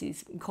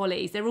cases,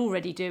 collies, they're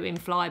already doing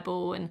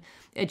flyball and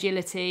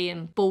agility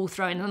and ball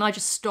throwing and I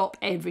just stop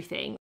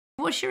everything.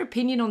 What's your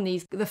opinion on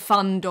the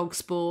fun dog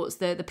sports,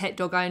 the pet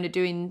dog owner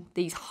doing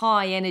these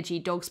high energy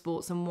dog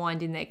sports and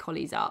winding their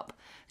collies up?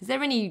 Is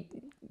there any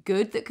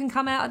good that can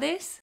come out of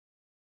this?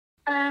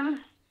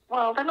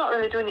 Well, they're not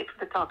really doing it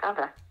for the dog, are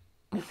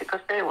they? It's because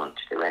they want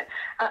to do it.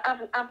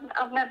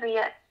 I've never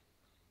yet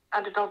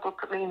had a dog look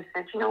at me and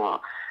said, you know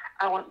what,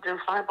 I want to do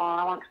flyball,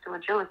 I want to do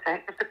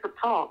agility, if they could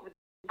talk.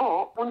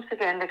 But once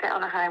again, they get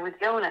on a high with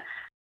the owner.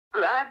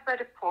 I've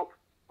bred a pup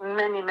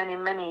many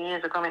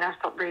years ago. I mean, I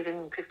stopped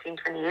breeding 15,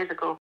 20 years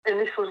ago. And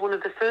this was one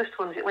of the first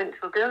ones. It went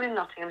to a girl in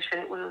Nottinghamshire.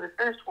 It was one of the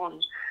first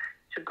ones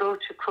to go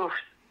to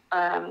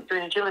Crufts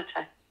doing agility.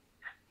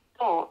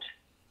 But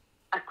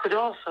I could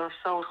also have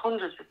sold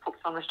hundreds of pups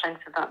on the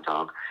strength of that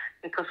dog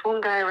because one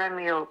guy rang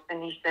me up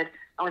and he said,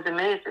 I was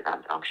amazed at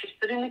that dog. She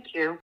stood in the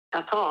queue.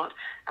 I thought,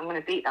 I'm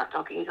going to beat that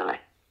dog easily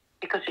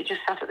because it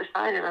just sat at the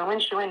side of her. And when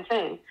she went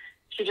in,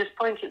 she just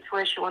pointed to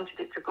where she wanted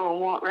it to go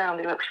and walked round.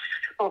 It went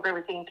over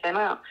everything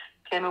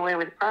came away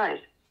with a prize.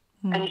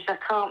 And he said,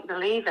 I can't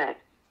believe it.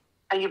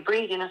 Are you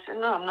breeding? I said,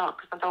 no, I'm not,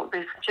 because I don't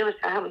breed for agility.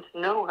 I happen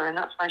to know her, and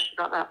that's why she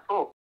got that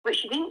pup. But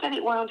she didn't get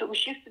it wound up.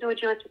 She used to do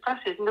agility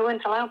classes, and they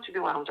weren't allowed to be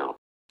wound up.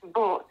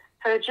 But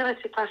her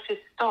agility classes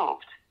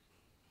stopped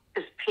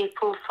because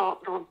people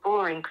thought they were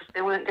boring because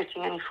they weren't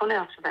getting any fun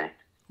out of it.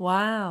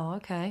 Wow,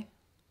 okay.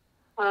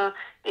 Well,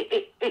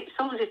 it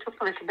sums it up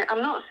a little bit.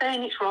 I'm not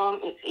saying it's wrong,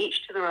 it's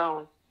each to their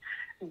own.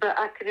 But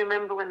I can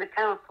remember when the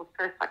council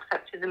first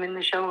accepted them in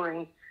the show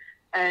ring,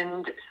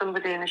 and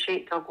somebody in a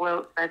sheepdog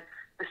world said,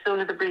 the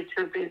sooner they breed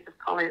 2 breeds of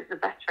collies, the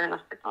better. And I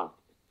said, oh,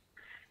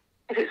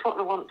 if it's what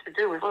they want to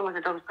do, as long as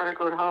the dog's got a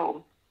good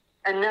home.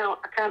 And now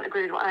I can't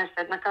agree with what I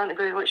said, and I can't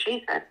agree with what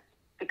she said,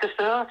 because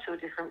there are 2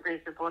 different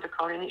breeds of Border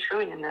Collie, and it's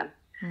ruining them.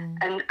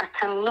 And I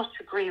cannot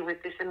agree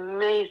with this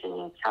amazing,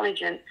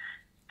 intelligent,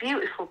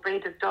 beautiful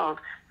breed of dog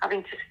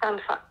having to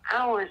stand for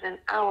hours and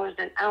hours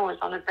and hours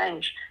on a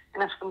bench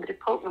and have somebody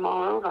poke them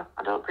all over.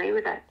 I don't agree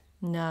with it.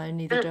 No,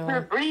 neither do I. They're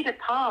a breed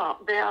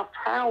apart. They are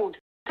proud.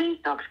 These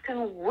dogs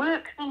can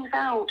work things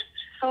out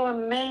so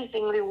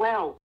amazingly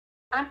well.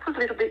 I put a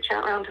little bitch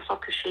out around a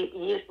flock of sheep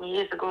years and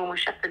years ago and was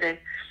shepherding,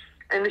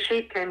 and the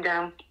sheep came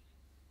down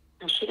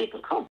and she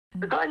didn't come.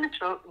 We got in the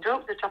truck,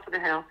 drove to the top of the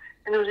hill,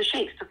 and there was a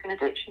sheep stuck in a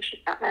ditch, and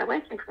she sat there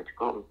waiting for me to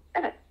go and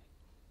get it.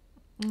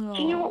 Oh.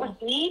 She knew what was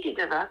needed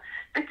of her.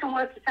 They can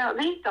work it out.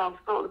 These dogs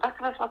go at the back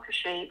of a flock of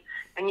sheep,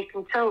 and you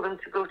can tell them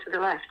to go to the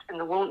left, and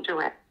they won't do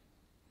it.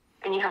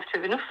 And you have to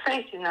have enough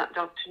faith in that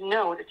dog to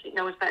know that it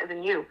knows better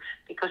than you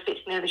because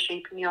it's near the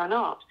sheep and you're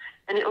not.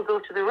 And it'll go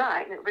to the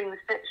right and it'll bring the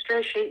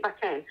stray sheep back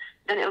in.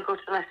 Then it'll go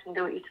to the left and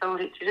do what you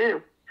told it to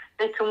do.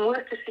 They can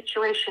work a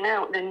situation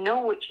out. They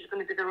know which is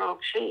going to be the rogue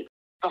sheep.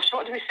 Gosh,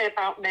 what do we say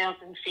about males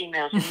and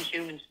females in the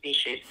human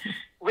species?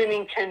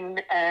 Women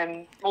can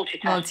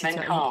multitask,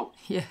 men can't.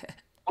 Yeah.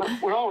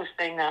 We're always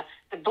saying that.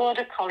 The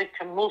Border Collie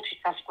can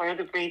multitask where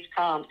other breeds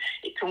can't.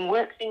 It can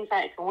work things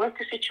out. It can work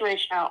a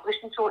situation out,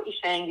 listen to what you're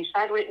saying,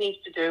 decide what it needs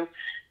to do,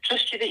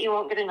 trust you that you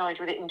won't get annoyed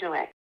with it and do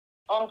it.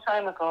 A long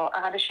time ago,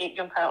 I had a sheep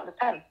jump out of the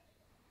pen,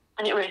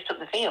 and it raced up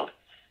the field.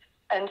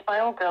 And my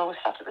old girl was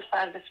sat at the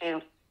side of the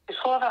field.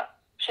 Before that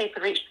sheep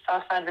had reached the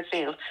far side of the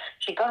field,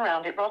 she'd gone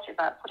around it, brought it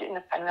back, put it in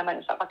the pen, and then went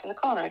and sat back in the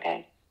corner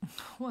again.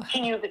 Wow.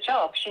 She knew the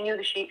job. She knew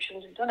the sheep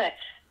shouldn't have done it.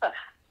 But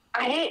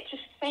I hate to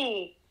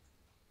see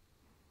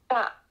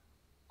that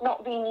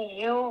not being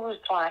used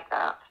like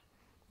that.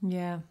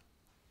 Yeah.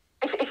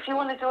 If you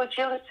want to do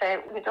agility,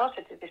 my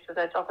daughter did this with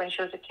her dog when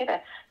she was a kiddo.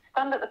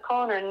 Stand at the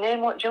corner and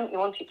name what jump you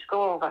want it to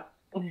go over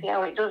and see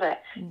how it does it.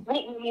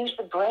 Make them use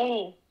the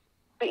brain.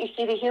 But you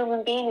see, the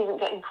human being isn't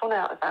getting fun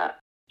out of that.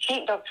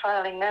 Sheepdog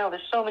trialling now,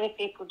 there's so many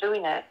people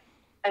doing it,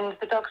 and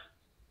the dogs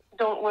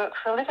don't work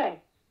for a living.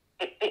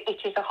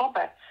 It is a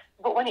hobby.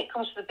 But when it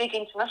comes to the big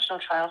international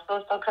trials,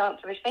 those dogs aren't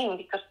to be seen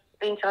because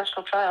the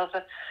international trials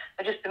are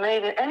just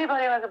amazing.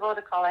 Anybody who has a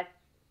Border Collie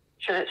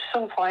should at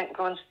some point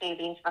go and see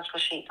the International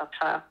Sheepdog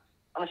Trial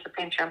on the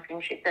Supreme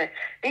Championship Day.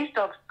 These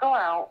dogs go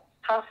out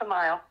half a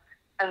mile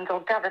and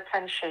they'll gather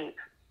 10 sheep,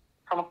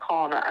 from a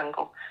corner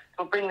angle.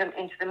 They'll bring them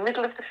into the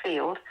middle of the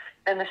field,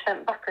 then they're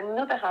sent back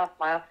another half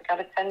mile to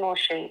gather 10 more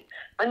sheep.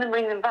 When they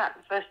bring them back,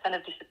 the first 10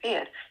 have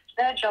disappeared. It's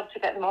their job to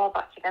get them all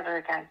back together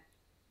again.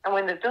 And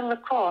when they've done the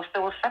course,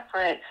 they will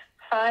separate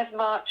 5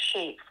 marked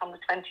sheep from the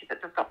 20 that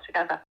they've got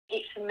together.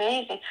 It's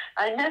amazing.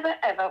 I never,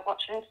 ever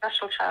watch an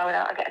international trial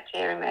without I get a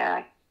tear in my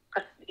eye,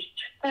 because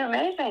they're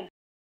amazing.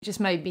 It just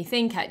made me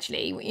think,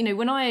 actually, you know,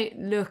 when I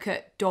look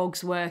at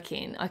dogs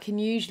working, I can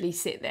usually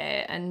sit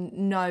there and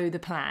know the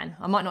plan.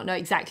 I might not know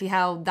exactly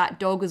how that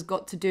dog has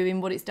got to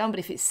doing what it's done, but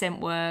if it's scent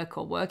work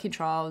or working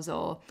trials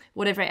or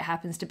whatever it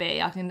happens to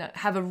be, I can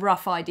have a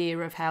rough idea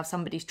of how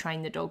somebody's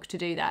trained the dog to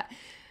do that.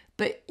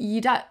 But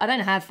I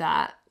don't have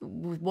that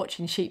with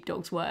watching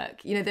sheepdogs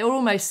work. You know, they're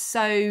almost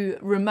so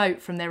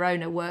remote from their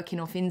owner, working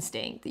off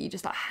instinct, that you're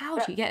just like, how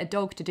do you get a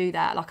dog to do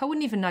that? Like, I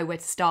wouldn't even know where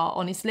to start,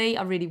 honestly.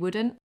 I really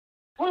wouldn't.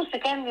 Once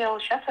again, the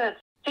old shepherds.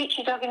 Teach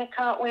your dog in a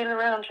cartwheel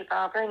around you,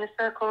 Barbara, in a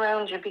circle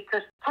around you,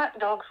 because pack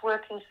dogs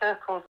work in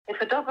circles.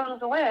 If a dog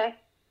runs away,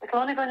 it'll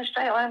only go in a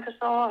straight line for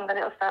so long, then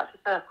it'll start to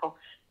circle.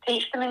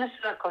 Teach them in a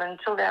circle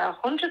until they are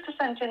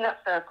 100% in that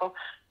circle.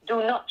 Do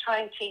not try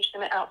and teach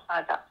them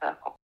outside that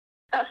circle.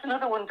 That's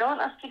another one. Don't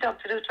ask your dog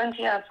to do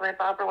 20 yards away,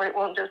 Barbara, where it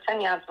won't do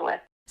 10 yards away.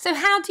 So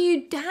how do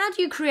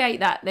you create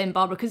that then,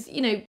 Barbara? Because,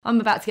 you know, I'm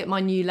about to get my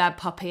new lab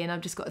puppy and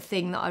I've just got a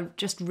thing that I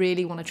just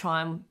really want to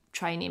try and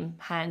train him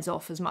hands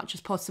off as much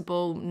as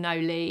possible, no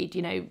lead,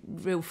 you know,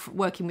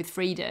 working with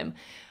freedom.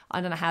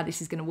 I don't know how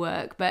this is going to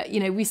work, but, you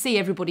know, we see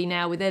everybody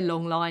now with their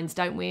long lines,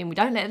 don't we? And we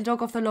don't let the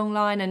dog off the long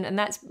line, and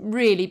that's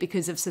really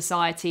because of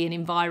society and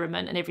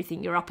environment and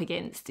everything you're up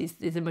against is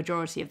the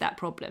majority of that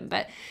problem.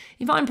 But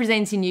if I'm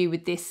presenting you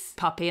with this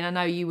puppy, and I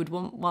know you would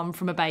want one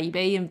from a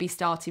baby and be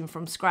starting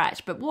from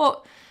scratch, but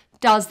what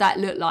does that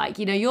look like?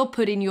 You know, you're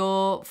putting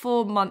your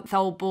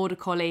 4-month-old Border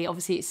Collie,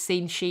 obviously it's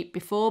seen sheep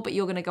before, but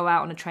you're going to go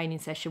out on a training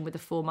session with a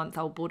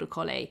 4-month-old Border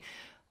Collie.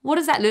 What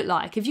does that look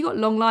like? Have you got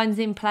long lines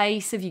in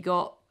place? Have you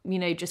got, you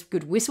know, just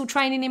good whistle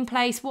training in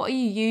place? What are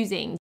you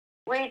using?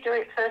 We do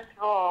it, first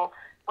of all,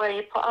 where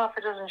you put half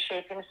a dozen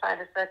sheep inside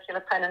a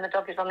circular pen and the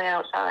dog is on the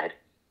outside.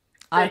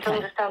 So it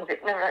understands it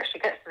never actually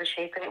gets to the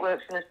sheep and it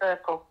works in a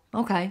circle.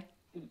 Okay.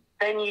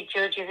 Then you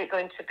judge, is it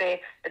going to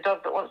be a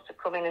dog that wants to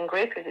come in and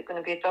grip? Is it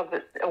going to be a dog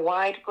that's a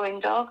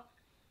wide-going dog?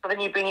 So then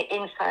you bring it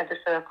inside the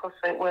circle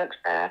so it works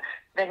there.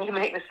 Then you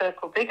make the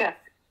circle bigger.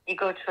 You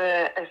go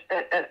to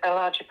a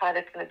larger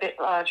paddock and a bit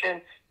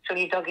larger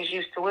until your dog is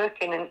used to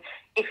working. And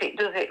if it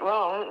does it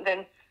wrong,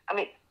 then, I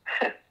mean,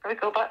 we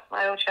go back to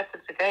my old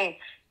shepherds again.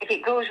 If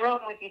it goes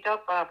wrong with your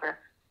dog, Barbara,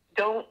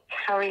 don't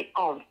carry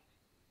on.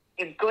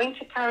 You're going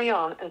to carry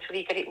on until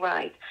you get it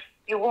right.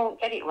 You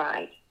won't get it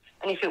right.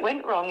 And if it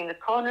went wrong in the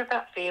corner of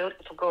that field,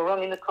 it'll go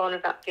wrong in the corner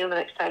of that field the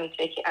next time you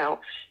take it out.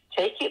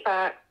 Take it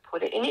back,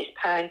 put it in its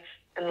pen,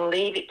 and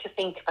leave it to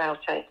think about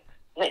it.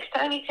 Next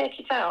time you take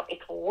it out,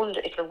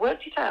 it'll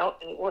work it out,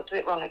 and it won't do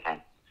it wrong again.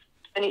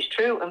 And it's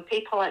true, and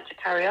people like to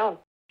carry on.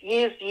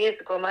 Years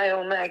ago, my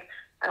own Meg,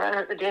 I ran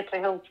at the Deerplay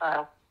Hill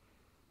trial.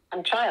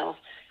 And trials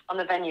on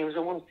the venues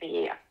are once a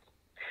year.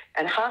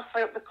 And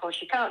halfway up the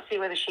course, you can't see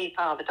where the sheep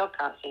are, the dog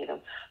can't see them.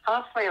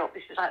 Halfway up,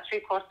 this is like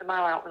 3/4 of a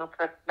mile out and up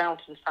a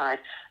mountainside,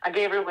 I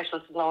gave her a whistle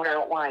to blow her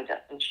out wider,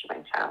 and she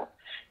went out.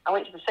 I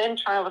went to the same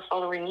trial the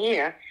following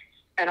year,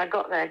 and I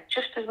got there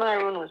just as my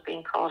run was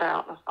being called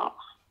out, and I thought,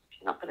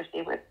 she's not going to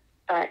see where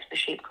direction the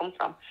sheep come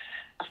from.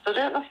 I stood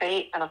her at my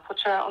feet, and I put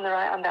her out on the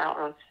right-hand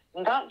outrun,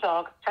 and that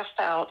dog passed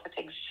out at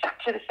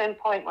exactly the same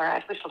point where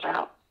I'd whistled her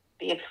out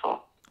the year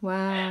before.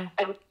 Wow.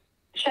 And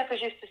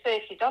shepherds used to say,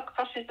 if your dog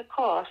crosses the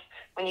course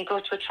when you go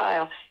to a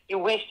trial, you're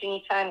wasting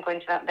your time going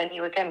to that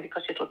venue again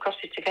because it'll cross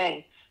it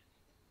again.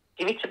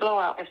 Give it a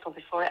blowout whistle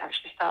before it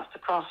actually starts to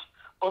cross.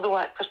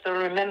 Otherwise, because they'll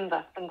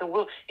remember, and they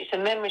will. It's a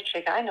memory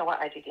trick. I know what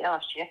I did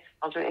last year.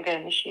 I'll do it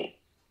again this year.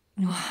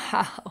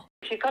 Wow.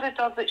 If you've got a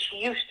dog that's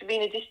used to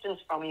being a distance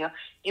from you,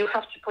 you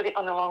have to put it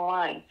on a long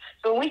line.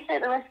 So when we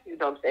take the rescue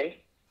dogs in,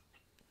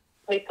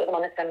 we put them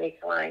on a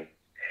 10-metre line.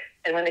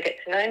 And when they get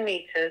to 9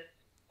 metres,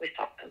 we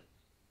stop them.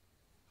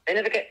 They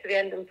never get to the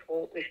end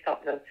until we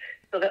stop them.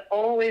 So they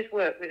always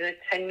work within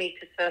a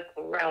 10-metre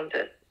circle around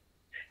us.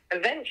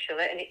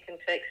 Eventually, and it can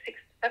take 6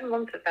 to 7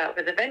 months of that,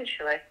 but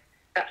eventually,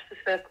 that's the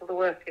circle they're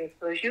working.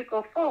 So as you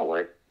go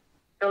forward,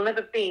 they'll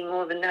never be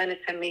more than 9 or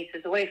 10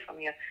 metres away from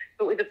you.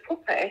 But with a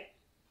puppy,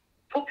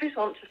 puppies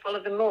want to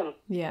follow the mum.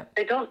 Yeah.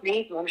 They don't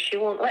need mum. She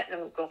won't let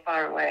them go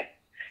far away.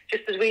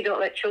 Just as we don't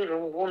let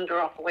children wander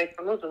off away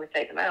from us when we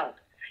take them out.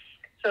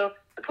 So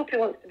the puppy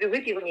wants to be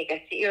with you when you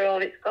get it. You're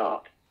all it's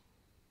got.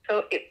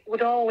 So it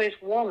would always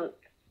want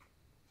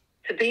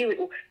to be with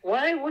you.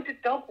 Why would a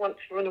dog want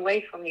to run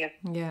away from you?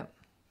 Yeah.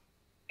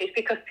 It's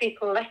because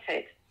people let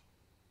it.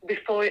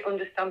 Before it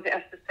understands it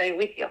has to stay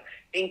with you.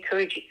 They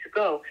encourage it to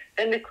go.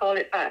 Then they call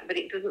it back, but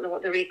it doesn't know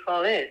what the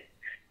recall is.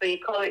 So you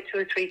call it 2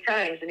 or 3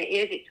 times, and it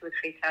hears it 2 or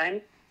 3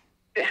 times.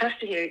 It has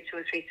to hear it 2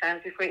 or 3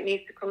 times before it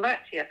needs to come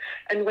back to you.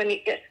 And when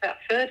it gets to that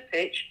third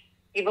pitch,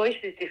 your voice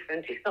is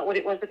different. It's not what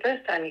it was the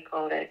first time you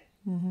called it.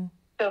 Mm-hmm.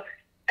 So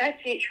I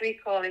teach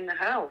recall in the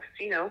house,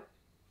 you know.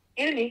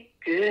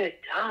 Good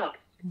dog.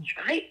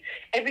 right?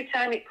 Every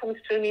time it comes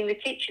to me in the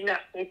kitchen,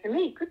 that's it for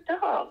me, good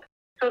dog.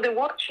 So they're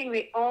watching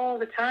me all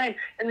the time.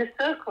 And the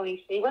circle, you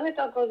see, when a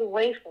dog goes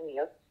away from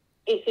you,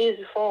 its ears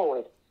are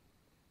forward.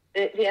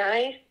 The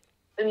eyes,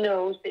 the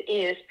nose, the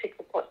ears pick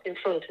up what's in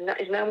front, and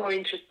that is now more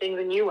interesting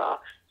than you are.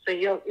 So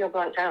you're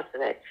blanked out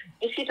of it.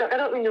 You see, I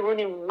don't mean they're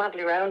running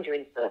madly around you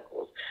in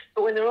circles,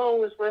 but when they're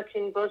always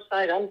working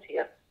broadside onto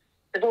you,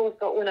 they've always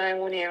got one eye and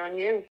one ear on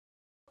you.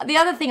 The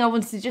other thing I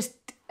wanted to just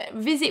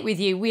visit with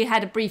you, we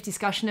had a brief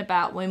discussion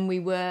about when we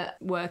were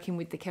working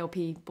with the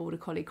Kelpie Border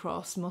Collie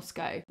Cross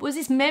Moscow, was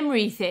this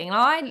memory thing.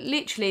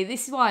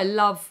 This is why I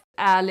love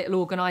our little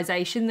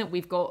organisation that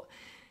we've got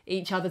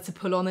each other to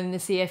pull on in the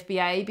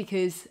CFBA,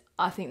 because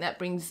I think that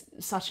brings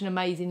such an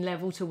amazing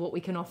level to what we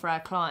can offer our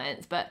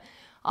clients. But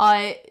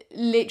I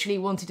literally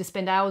wanted to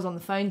spend hours on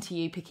the phone to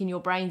you picking your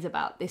brains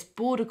about this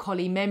Border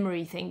Collie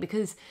memory thing,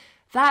 because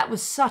that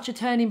was such a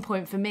turning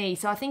point for me.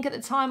 So I think at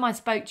the time I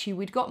spoke to you,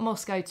 we'd got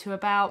Moscow to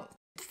about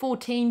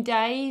 14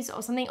 days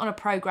or something on a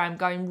program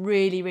going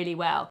really, really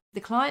well. The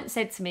client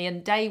said to me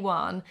on day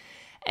one,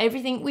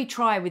 everything we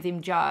try with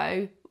him,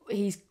 Joe,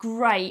 he's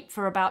great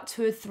for about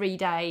 2 or 3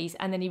 days,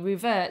 and then he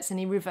reverts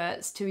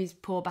to his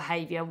poor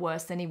behaviour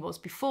worse than he was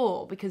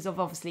before, because of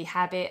obviously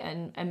habit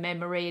and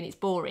memory, and it's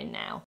boring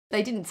now.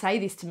 They didn't say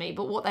this to me,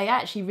 but what they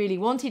actually really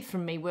wanted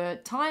from me were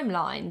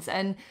timelines.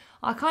 And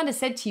I kind of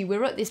said to you,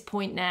 we're at this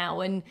point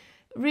now, and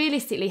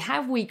realistically,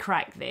 have we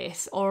cracked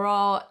this, or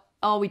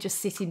are we just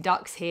sitting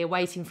ducks here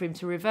waiting for him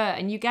to revert?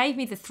 And you gave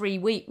me the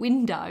 3-week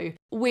window,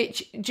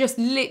 which just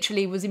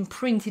literally was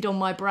imprinted on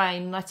my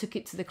brain. And I took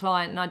it to the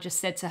client and I just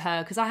said to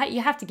her, because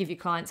you have to give your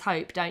clients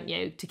hope, don't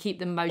you, to keep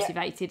them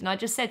motivated. Yeah. And I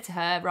just said to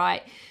her,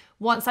 right,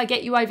 once I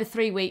get you over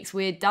 3 weeks,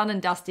 we're done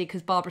and dusted,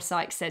 because Barbara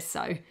Sykes says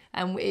so.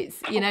 And it's,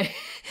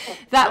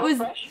 that was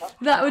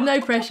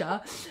no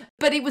pressure.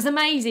 But it was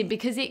amazing,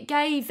 because it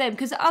gave them,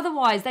 because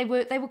otherwise they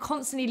were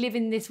constantly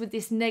living with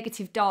this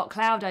negative dark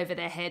cloud over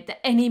their head that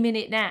any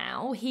minute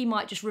now he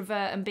might just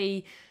revert and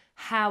be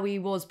how he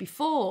was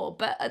before.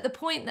 But at the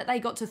point that they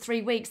got to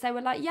 3 weeks, they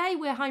were like, yay,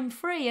 we're home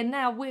free. And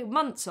now we're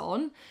months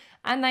on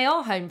and they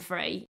are home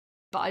free.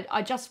 But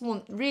I just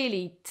want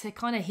really to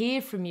kind of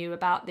hear from you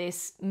about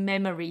this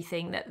memory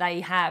thing that they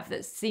have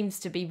that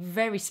seems to be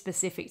very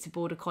specific to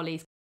Border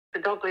Collies. The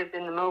dog lives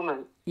in the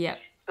moment. Yeah.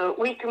 So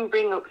we can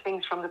bring up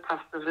things from the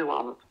past as we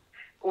want.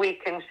 We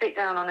can sit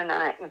down on a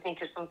night and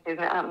think of something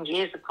that happened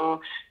years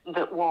ago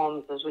that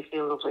warms us, we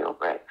feel lovely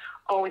over it.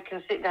 Or we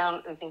can sit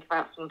down and think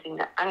about something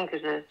that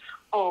angers us.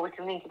 Or we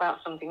can think about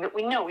something that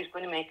we know is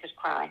going to make us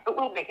cry. But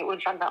we'll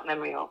drag that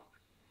memory up.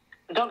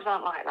 The dogs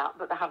aren't like that,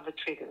 but they have the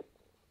triggers.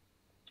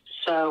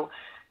 So,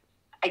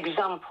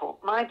 example,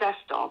 my best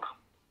dog,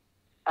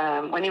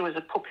 when he was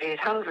a puppy, his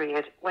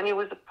hand-reared, when he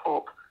was a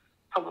pup,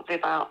 probably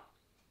about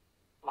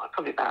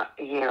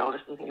a year old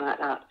or something like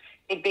that,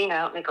 he'd been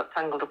out and he got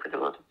tangled up with a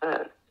lot of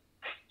birds.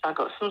 So I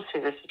got some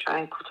scissors to try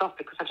and cut off,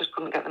 because I just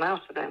couldn't get them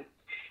out of him.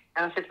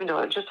 And I said to my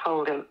daughter, just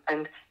hold him.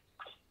 And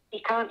you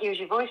can't use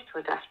your voice to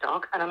a deaf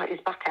dog, and I'm at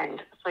his back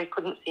end, so he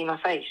couldn't see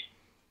my face.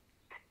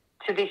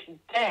 To this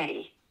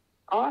day,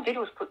 all I did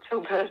was put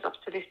 2 birds off.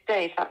 To this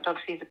day, if that dog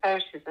sees a pair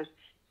of scissors,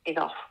 he's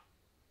off.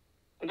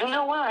 I don't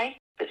know why,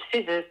 but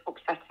scissors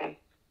upset him.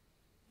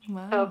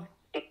 Wow. So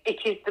it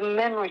is the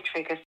memory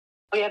trigger.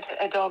 We had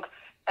a dog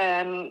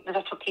that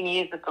I took in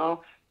years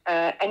ago.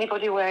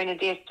 Anybody wearing a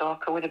deer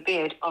stalker with a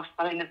beard or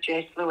smelling of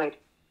J fluid,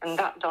 and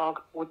that dog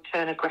would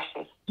turn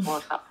aggressive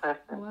towards that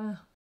person. Wow.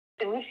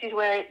 And this is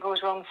where it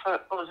goes wrong for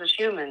us as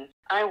humans.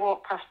 I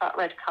walk past that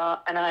red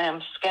car and I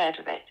am scared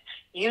of it.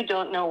 You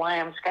don't know why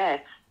I'm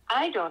scared.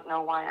 I don't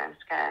know why I'm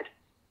scared,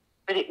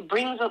 but it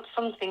brings up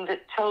something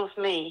that tells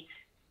me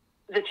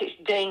that it's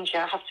danger.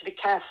 I have to be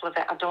careful of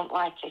it. I don't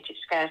like it. It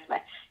scares me.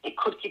 It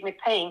could give me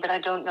pain, but I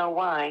don't know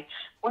why.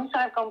 Once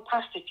I've gone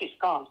past it, it's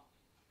gone.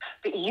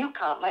 But you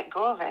can't let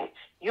go of it.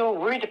 You're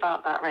worried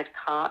about that red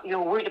car.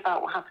 You're worried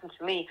about what happened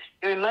to me.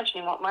 You're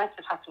imagining what might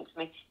have happened to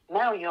me.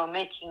 Now you're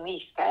making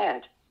me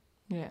scared.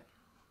 Yeah.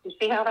 You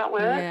see how that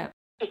works? Yeah.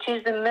 It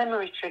is the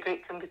memory trigger.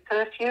 It can be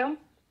perfume.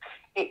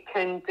 It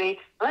can be,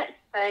 let's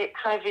say,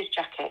 high-vis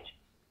jacket.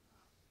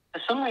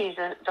 For some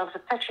reason, dogs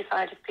are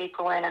petrified of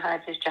people wearing a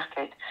high-vis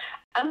jacket.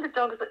 And the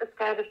dogs that are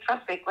scared of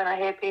traffic, when I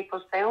hear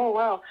people say, oh,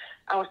 well,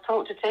 I was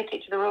told to take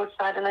it to the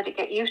roadside and let it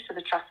get used to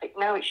the traffic.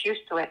 Now it's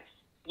used to it.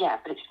 Yeah,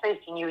 but its faith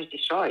in you is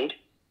destroyed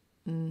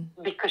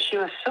because you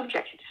are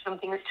subjected to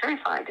something that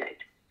terrified it.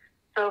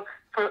 So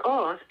for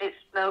us, it's,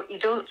 no, you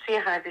don't see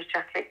a high-vis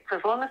jacket. For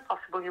as long as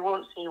possible, you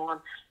won't see one.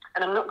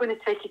 And I'm not going to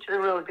take you to the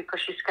road because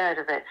you're scared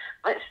of it.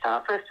 Let's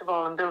start, first of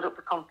all, and build up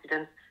the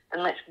confidence.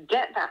 And let's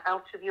get that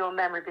out of your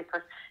memory,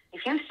 because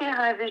if you see a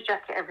high-vis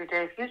jacket every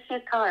day, if you see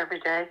a car every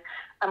day,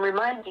 I'm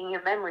reminding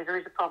your memory there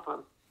is a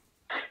problem.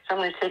 So I'm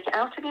going to take it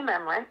out of your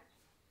memory,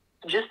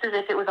 just as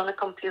if it was on a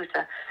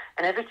computer.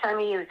 And every time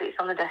you use it, it's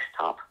on the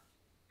desktop.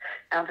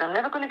 Now, I'm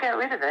never going to get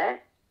rid of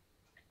it.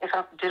 If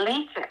I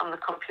delete it on the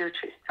computer,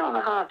 it's still on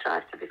the hard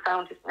drive to be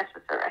found if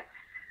necessary.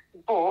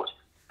 But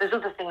there's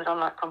other things on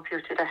that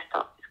computer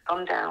desktop. It's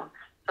gone down.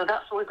 So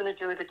that's what we're going to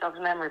do with the dog's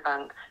memory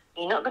bank.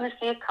 You're not going to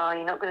see a car,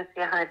 you're not going to see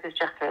a high-vis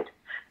jacket.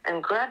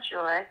 And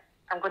gradually,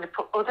 I'm going to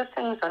put other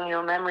things on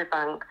your memory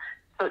bank,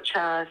 such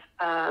as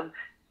a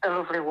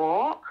lovely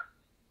walk.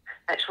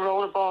 Let's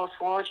roll the ball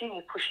towards you and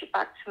you push it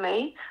back to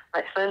me.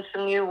 Let's learn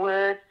some new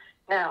words.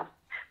 Now,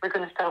 we're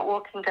going to start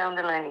walking down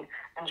the lane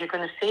and you're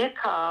going to see a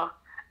car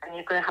and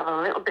you're going to have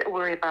a little bit of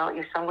worry about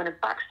you. So I'm going to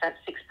backstep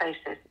 6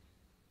 paces.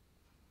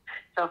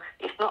 So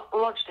it's not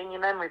lodged in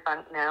your memory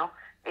bank now.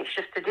 It's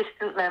just a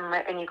distant memory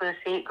and you're going to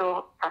see it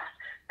go past.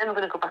 Then we're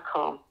going to go back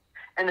home.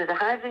 And there's a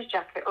high-vis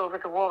jacket over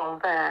the wall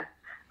there.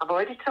 I've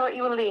already taught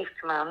you a leave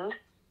command.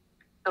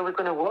 So we're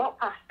going to walk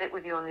past it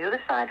with you on the other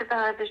side of the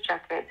high-vis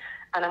jacket,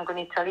 and I'm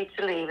going to tell you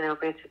to leave, and it'll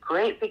be at a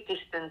great big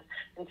distance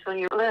until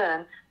you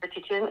learn that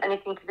it isn't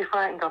anything to be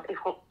frightened of. It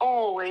will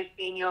always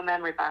be in your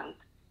memory bank.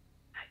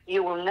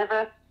 You will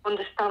never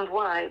understand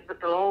why,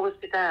 but they'll always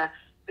be there.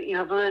 But you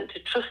have learned to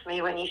trust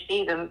me when you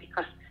see them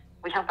because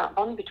we have that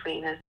bond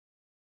between us.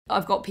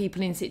 I've got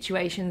people in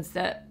situations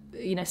that,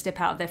 you know, step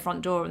out of their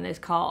front door and there's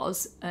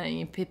cars,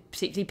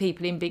 particularly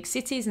people in big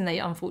cities, and they,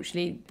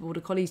 unfortunately,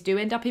 Border Collies do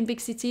end up in big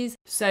cities.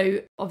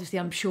 So obviously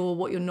I'm sure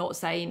what you're not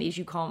saying is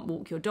you can't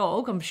walk your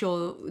dog. I'm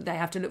sure they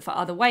have to look for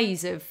other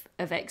ways of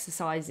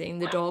exercising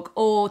the dog,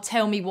 or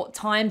tell me what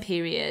time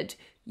period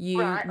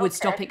you would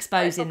stop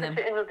exposing them.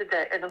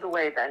 Another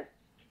way then.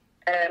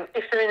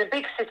 If they're in a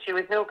big city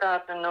with no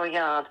garden and no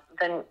yard,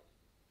 then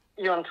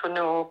you're onto a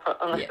no,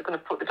 unless they're going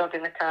to put the dog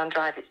in the car and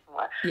drive it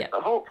somewhere. Yeah.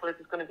 But hopefully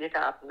there's going to be a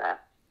garden there.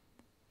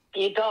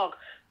 Your dog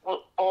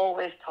will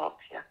always talk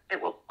to you.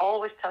 It will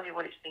always tell you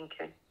what it's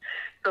thinking.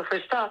 So for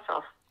a start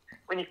off,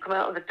 when you come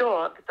out of the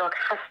door, the dog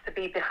has to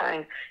be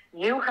behind.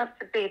 You have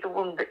to be the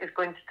one that is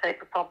going to take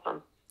the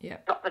problem,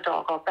 not the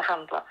dog or the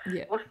handler.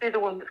 Yeah. You must be the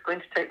one that's going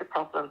to take the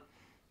problem.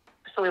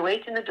 So we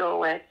wait in the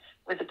doorway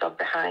with the dog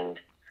behind,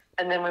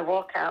 and then we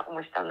walk out and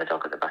we stand the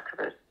dog at the back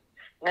of us.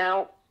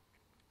 Now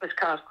there's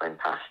cars going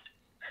past.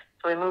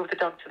 So we move the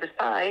dog to the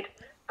side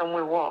and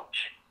we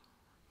watch.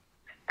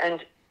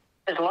 And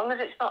as long as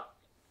it's not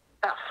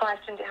that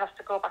frightened it has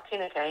to go back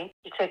in again,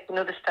 you take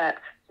another step.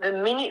 The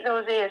minute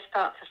those ears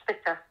start to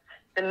flicker,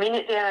 the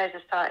minute the eyes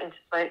are starting to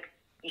blink,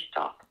 you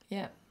stop.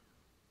 Yeah.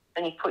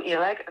 And you put your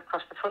leg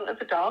across the front of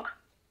the dog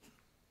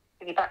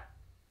with your back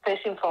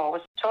facing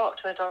forward. Talk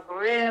to the dog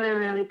really,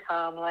 really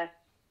calmly.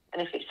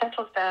 And if it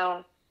settles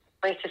down,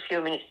 wait a few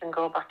minutes and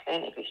go back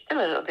in. If it's still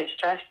a little bit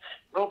stressed,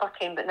 go back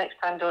in, but next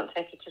time don't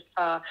take it as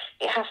far.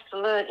 It has to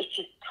learn. It's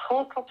just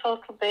total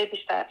baby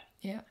steps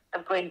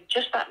of going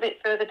just that bit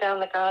further down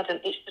the garden.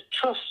 It's the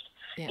trust.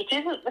 Yeah. It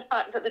isn't the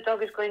fact that the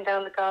dog is going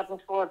down the garden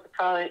towards the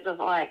car it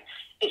doesn't like.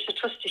 It's a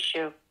trust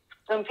issue.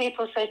 When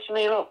people say to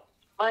me, look,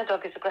 my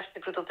dog is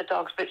aggressive with other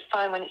dogs, but it's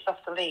fine when it's off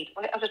the lead.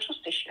 Well, it has a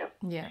trust issue.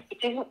 Yeah.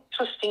 It isn't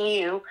trusting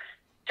you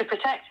to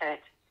protect it.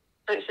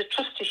 So it's a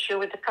trust issue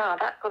with the car.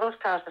 Those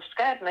cars have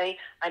scared me.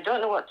 I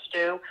don't know what to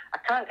do. I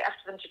can't get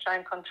after them to try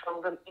and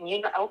control them, and you're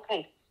not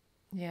helping.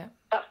 Yeah.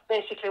 That's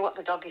basically what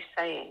the dog is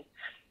saying.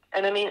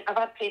 And I mean, I've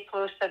had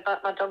people who said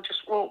that my dog just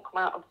won't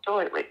come out of the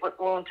door. It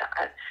won't.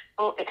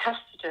 Well, it has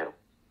to do.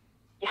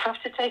 You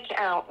have to take it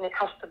out, and it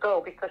has to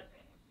go because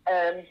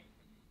there's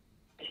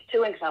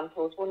 2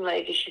 examples. One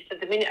lady, she said,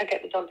 the minute I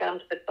get the dog down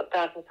to the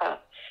garden path,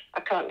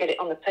 I can't get it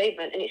on the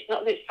pavement. And it's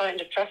not that it's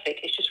frightened of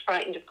traffic, it's just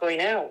frightened of going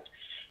out.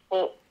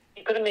 Well,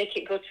 you've got to make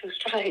it go 2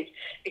 strides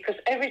because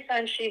every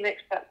time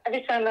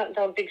that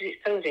dog digs its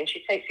toes in,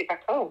 she takes it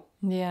back home.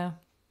 Yeah.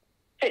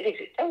 So it digs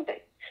its toes in.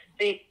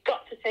 So you've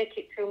got to take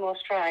it 2 more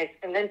strides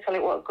and then tell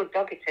it what a good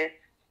dog it is,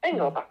 then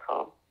go back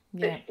home.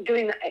 Yeah. So it's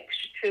doing that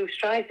extra 2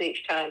 strides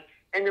each time.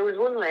 And there was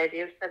one lady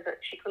who said that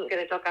she couldn't get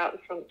a dog out the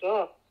front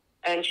door.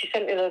 And she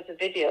sent me loads of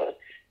videos.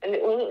 And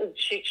it wasn't,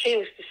 she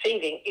was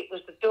perceiving it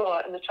was the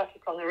door and the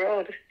traffic on the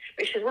road.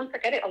 But she said, once I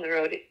get it on the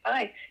road, it's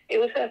fine. It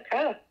was her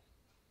car.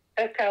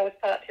 Her car was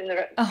parked in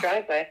the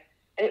driveway,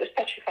 and it was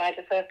petrified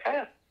of her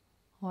car.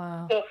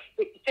 Wow. So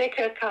we take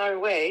her car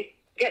away,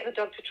 get the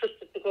dog to trust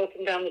us to go up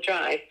and down the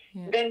drive,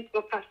 then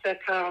go past her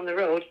car on the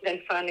road,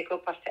 then finally go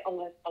past it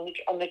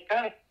on the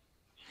drive.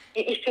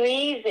 It's to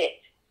ease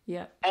it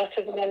out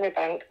of the memory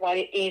bank while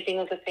you're easing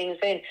other things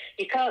in.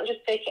 You can't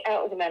just take it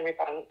out of the memory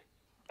bank.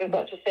 We've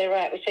got to say,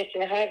 right, we're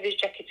taking a high-vis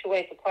jacket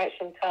away for quite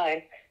some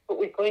time, but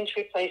we're going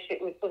to replace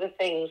it with other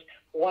things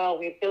while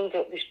we build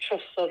up this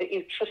trust so that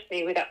you trust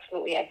me with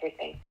absolutely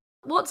everything.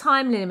 What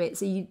time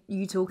limits are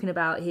you talking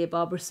about here,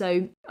 Barbara?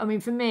 So, I mean,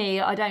 for me,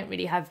 I don't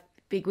really have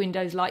big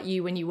windows like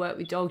you. When you work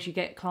with dogs, you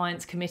get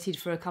clients committed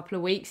for a couple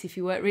of weeks if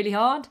you work really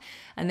hard,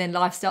 and then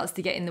life starts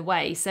to get in the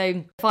way.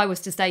 So if I was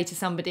to say to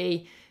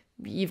somebody,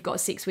 you've got a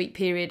 6-week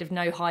period of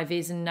no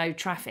high-vis and no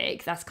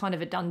traffic, that's kind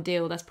of a done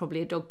deal. That's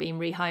probably a dog being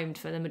rehomed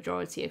for the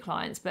majority of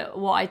clients. But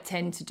what I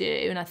tend to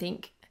do, and I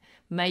think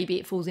maybe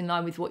it falls in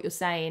line with what you're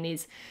saying,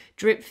 is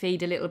drip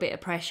feed a little bit of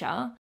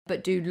pressure,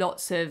 but do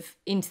lots of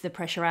into the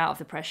pressure, out of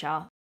the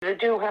pressure. You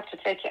do have to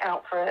take it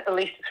out for at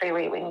least a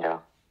 3-week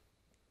window.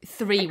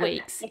 3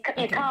 weeks? You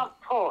can't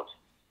put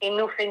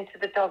enough into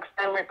the dog's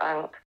memory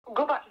bank.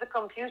 Go back to the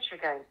computer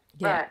again.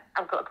 Yeah. Right,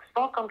 I've got a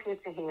small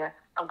computer here.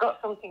 I've got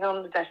something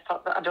on the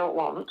desktop that I don't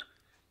want.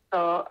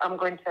 So I'm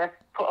going to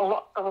put a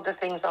lot of other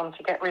things on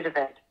to get rid of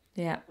it.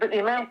 Yeah. But the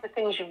amount of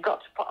things you've got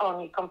to put on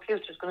your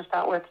computer is going to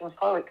start working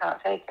slow. It can't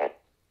take it.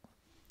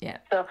 Yeah.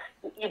 So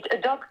a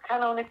dog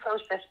can only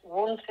process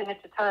one thing at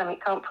a time.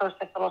 It can't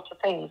process a lot of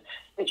things,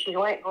 which is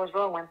why it goes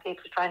wrong when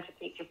people are trying to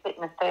teach you sit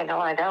and stay and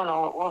lie down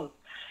all at once.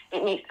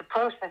 It needs to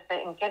process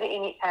it and get it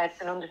in its head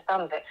and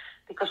understand it.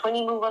 Because when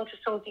you move on to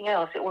something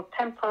else, it will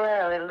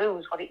temporarily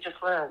lose what it just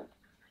learned.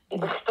 It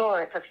will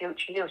store it for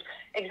future use.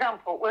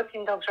 Example,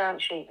 working dogs around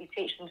sheep. You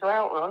teach them to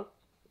outrun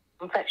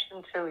and fetch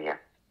them to you.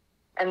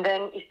 And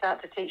then you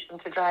start to teach them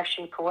to drive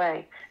sheep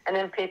away. And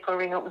then people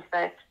ring up and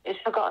say, it's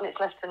forgotten its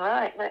left and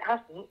right. No, it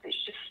hasn't.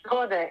 It's just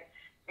stored it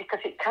because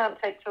it can't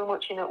take too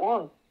much in at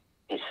once.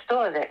 It's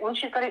stored it.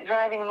 Once you've got it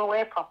driving them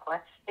away properly,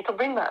 it'll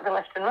bring back the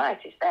left and right.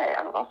 It's there. I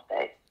haven't lost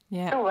it.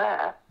 Yeah. It's still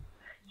there.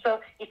 So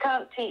you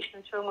can't teach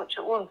them too much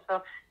at once.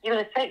 So you're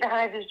going to take the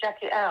high-vis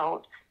jacket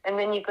out, and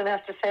then you're going to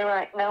have to say,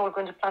 right, now we're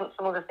going to plant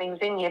some other things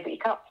in here, but you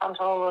can't plant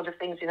all other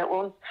things in at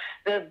once.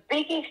 The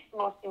biggest,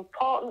 most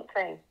important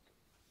thing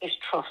is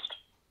trust.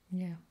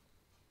 Yeah.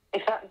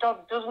 If that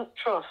dog doesn't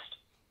trust,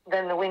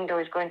 then the window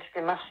is going to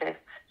be massive.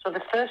 So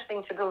the first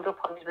thing to build up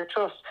on is the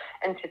trust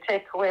and to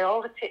take away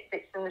all the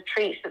tidbits and the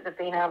treats that they've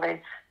been having,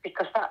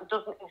 because that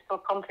doesn't instill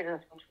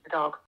confidence into the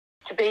dog.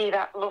 To be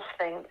that love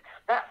thing,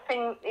 that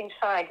thing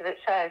inside that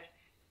says,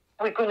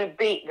 we're going to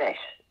beat this,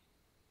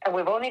 and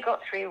we've only got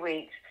 3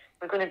 weeks,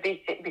 we're going to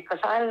beat it because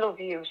I love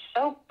you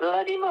so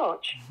bloody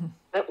much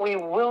that we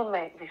will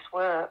make this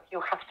work.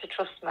 You have to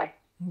trust me.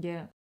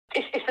 Yeah.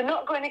 If they're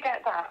not going to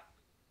get that,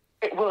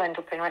 it will end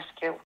up in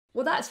rescue.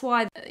 Well, that's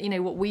why,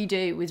 what we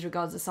do with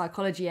regards to the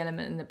psychology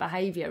element and the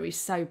behaviour is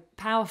so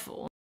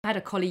powerful. I had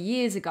a collie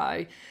years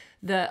ago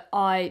that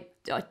I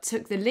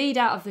took the lead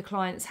out of the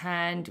client's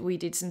hand. We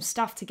did some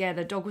stuff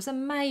together. Dog was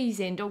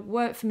amazing. Dog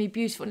worked for me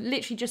beautiful.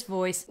 Literally just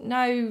voice.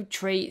 No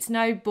treats,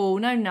 no ball,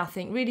 no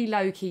nothing. Really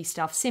low-key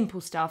stuff,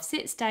 simple stuff.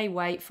 Sit, stay,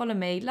 wait, follow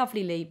me.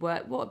 Lovely lead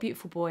work. What a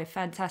beautiful boy.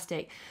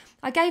 Fantastic.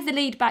 I gave the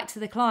lead back to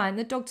the client.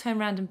 The dog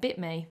turned around and bit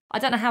me. I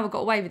don't know how I got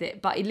away with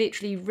it, but he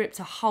literally ripped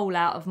a hole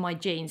out of my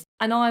jeans.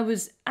 And I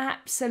was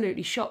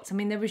absolutely shocked. I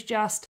mean, there was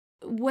just,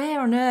 where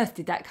on earth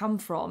did that come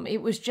from?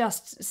 It was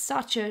just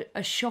such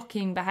a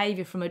shocking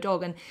behaviour from a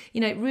dog. And,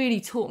 it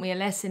really taught me a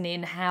lesson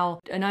in how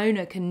an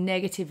owner can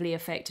negatively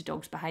affect a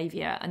dog's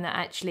behaviour, and that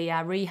actually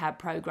our rehab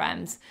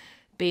programmes,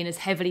 being as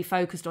heavily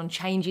focused on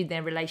changing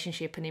their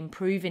relationship and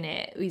improving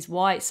it, is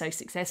why it's so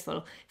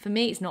successful. For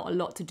me, it's not a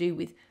lot to do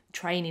with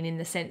training in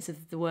the sense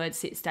of the word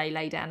sit, stay,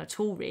 lay down at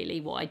all,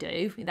 really, what I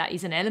do. That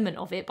is an element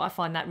of it, but I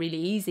find that really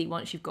easy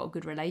once you've got a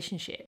good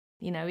relationship.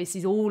 This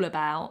is all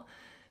about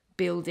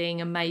building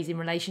amazing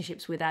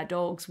relationships with our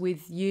dogs,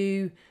 with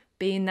you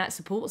being that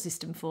support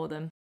system for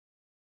them.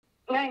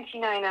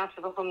 99 out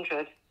of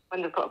 100,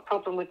 when they've got a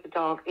problem with the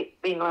dog, it's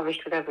been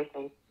lavished with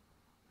everything.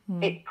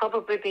 It's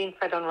probably been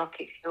fed on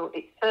rocket fuel.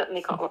 It's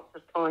certainly got lots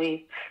of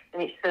toys,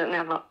 and it's certainly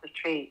had lots of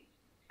treats.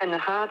 And the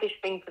hardest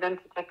thing for them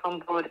to take on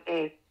board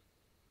is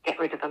get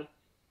rid of them.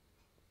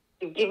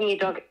 You've given your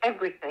dog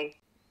everything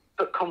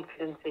but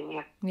confidence in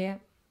you. Yeah.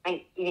 And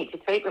you need to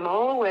take them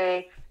all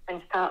away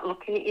and start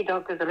looking at your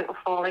dog as a little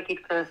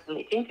four-legged person.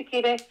 It's into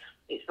kiddie,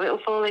 it's a little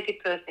four-legged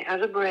person, it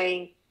has a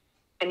brain,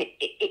 and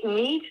it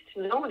needs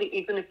to know that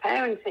you're going to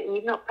parent it and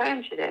you've not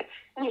parented it.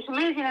 And it's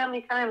amazing how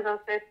many times I've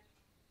said,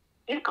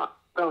 you've got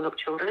grown-up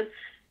children,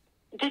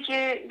 did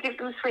you give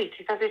them sweets?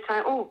 Every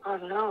time, oh,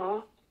 God,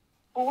 no.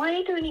 Well, why are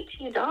you doing it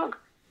to your dog?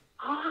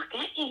 Oh, I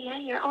get you,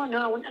 yeah, oh,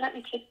 no, I wouldn't let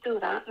my kids do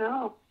that,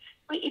 no.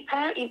 But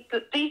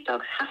these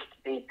dogs have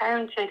to be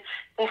parented.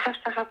 They have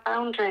to have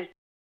boundaries.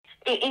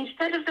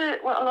 Instead of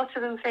what a lot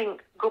of them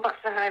think, go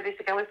back to the high-vis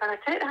again. If I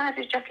take the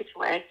high-vis jacket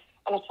away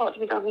and I talk to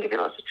my dog and give it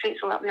lots of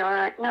treats, will that be all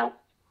right? No.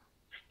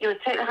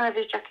 Take the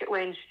high-vis jacket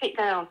away and sit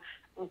down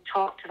and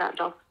talk to that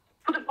dog.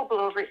 Put a bubble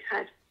over its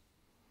head.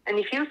 And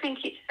if you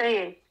think it's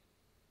saying,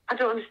 I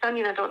don't understand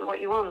you and I don't know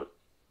what you want,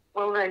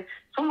 well then,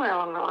 somewhere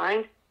along the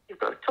line, you've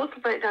got a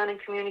total breakdown in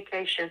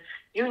communication.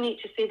 You need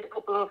to see the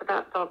bubble over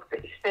that dog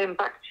that is saying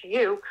back to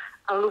you,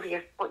 I love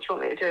you, what do you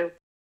want me to do?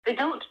 They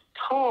don't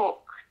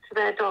talk to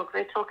their dog,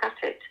 they talk at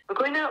it. We're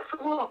going out for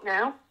a walk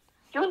now.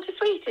 Do you want to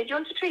sweet it? Do you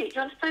want to treat? Do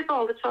you want to play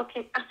ball? They're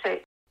talking at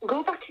it.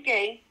 Go back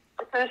again.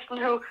 The person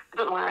who, I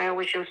don't know why I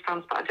always use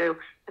France, but I do.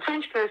 The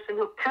French person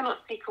who cannot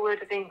speak a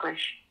word of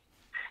English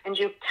and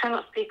you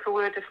cannot speak a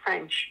word of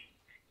French.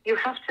 You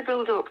have to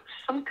build up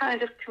some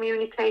kind of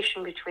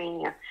communication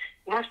between you.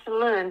 You have to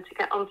learn to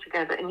get on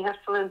together, and you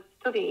have to learn to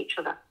study each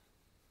other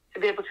to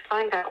be able to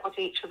find out what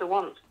each other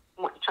wants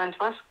and what you're trying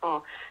to ask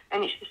for.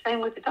 And it's the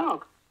same with the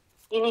dog.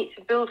 You need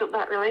to build up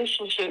that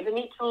relationship. They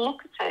need to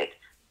look at it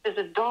as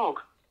a dog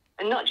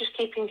and not just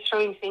keeping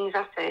throwing things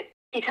at it.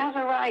 It has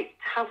a right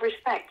to have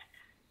respect,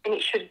 and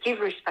it should give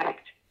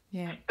respect.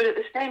 Yeah. But at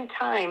the same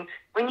time,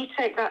 when you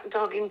take that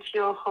dog into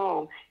your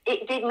home,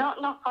 it did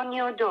not knock on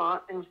your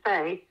door and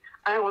say,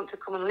 I want to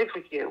come and live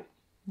with you.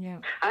 Yeah.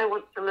 I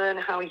want to learn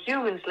how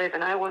humans live,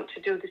 and I want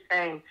to do the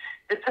same.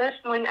 The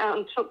person went out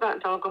and took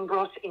that dog and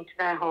brought it into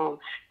their home.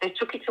 They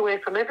took it away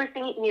from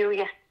everything it knew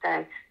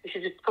yesterday. This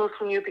is a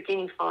total new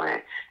beginning for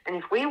it. And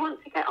if we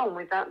want to get on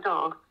with that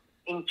dog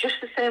in just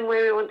the same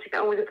way we want to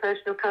get on with a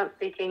person who can't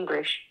speak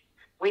English,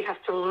 we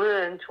have to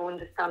learn to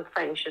understand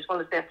French as well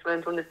as they have to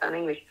learn to understand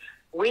English.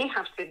 We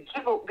have to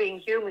give up being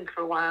human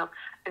for a while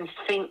and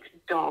think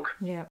dog.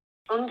 Yeah.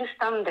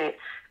 Understand it.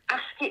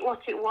 Ask it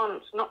what it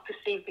wants, not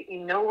perceive that you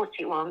know what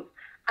it wants.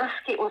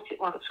 Ask it what it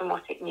wants and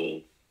what it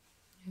needs.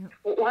 Yeah.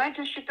 Why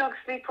does your dog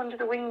sleep under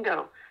the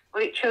window?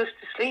 Well, it chose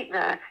to sleep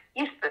there.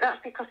 Yes, but that's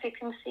because it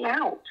can see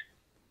out.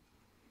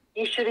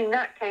 You should, in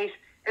that case,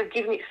 have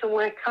given it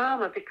somewhere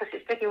calmer because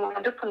it's getting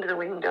wound up under the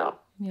window.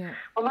 Yeah.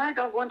 Well, my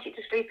dog wanted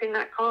to sleep in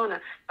that corner,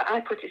 but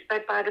I put its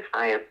bed by the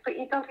fire. But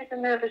your dog is a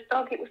nervous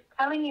dog. It was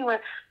telling you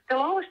where. They'll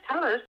always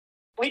tell us.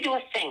 We do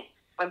a thing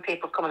when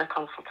people come on a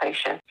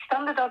consultation.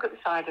 Stand the dog at the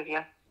side of you,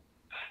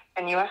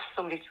 and you ask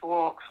somebody to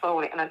walk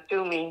slowly, and I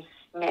do mean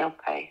snail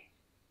pace,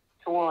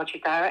 towards you,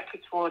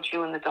 directly towards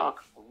you and the dog.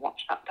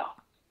 Watch that dog.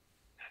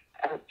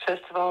 And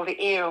first of all, the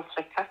ear will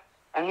flicker,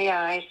 and the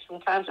eyes.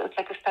 Sometimes it'll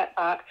take a step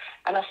back,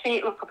 and I see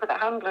it look up at the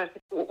handler.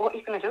 What are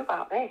you going to do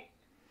about this?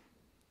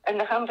 And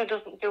the handler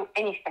doesn't do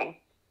anything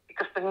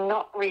because they're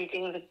not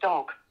reading the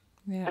dog.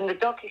 Yeah. And the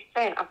dog is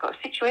saying, I've got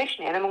a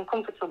situation here and I'm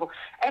uncomfortable.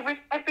 Every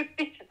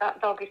bit of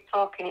that dog is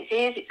talking. Its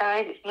ears, its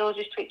eyes, its nose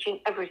is twitching,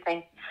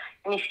 everything.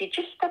 And if you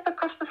just step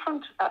across the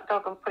front of that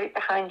dog and put it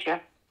behind you,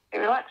 it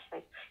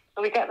relaxes.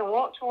 So we get them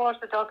walk towards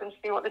the dog and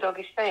see what the dog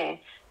is saying.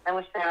 Then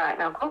we say, right,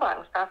 now go back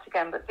and start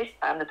again. But this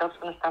time the dog's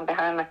going to stand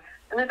behind me.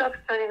 And the dog's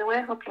turning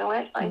away, looking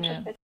away. It's not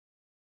interested.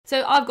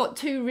 So I've got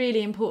two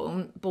really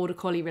important Border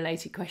Collie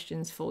related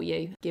questions for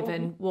you,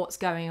 given what's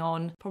going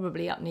on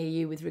probably up near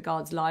you with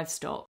regards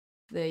livestock.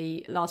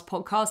 The last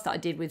podcast that I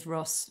did with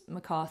Ross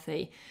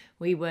McCarthy,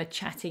 we were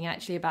chatting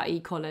actually about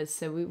e-collars.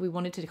 So we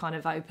wanted to kind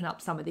of open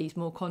up some of these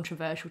more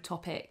controversial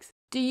topics.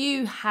 Do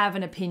you have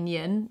an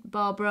opinion,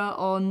 Barbara,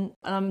 on,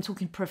 and I'm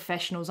talking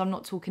professionals, I'm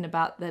not talking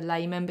about the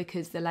layman,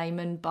 because the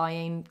layman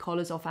buying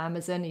collars off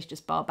Amazon is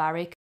just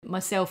barbaric.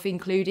 Myself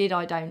included,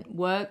 I don't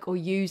work or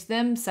use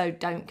them, so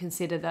don't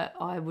consider that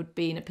I would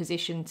be in a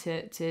position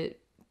to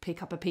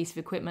pick up a piece of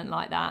equipment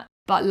like that.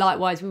 But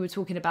likewise, we were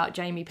talking about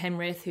Jamie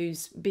Penrith,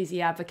 who's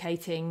busy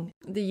advocating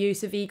the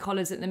use of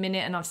e-collars at the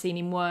minute, and I've seen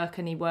him work,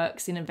 and he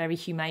works in a very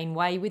humane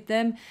way with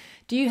them.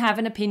 Do you have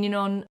an opinion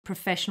on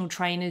professional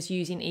trainers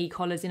using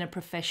e-collars in a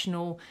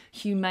professional,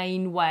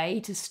 humane way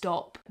to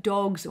stop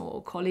dogs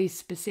or collies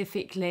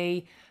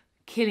specifically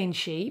killing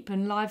sheep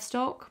and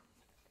livestock?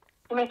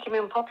 You're making me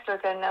unpopular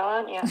again now,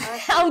 aren't you?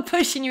 I'm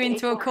pushing you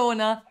into a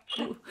corner.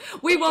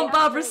 We want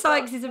Barbara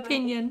Sykes'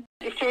 opinion.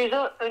 If you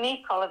resort to an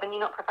e-collar, then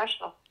you're not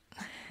professional.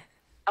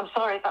 I'm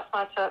sorry, that's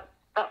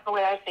the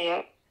way I see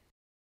it.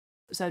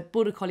 So,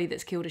 Border Collie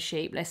that's killed a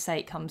sheep, let's say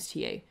it comes to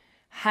you.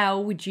 How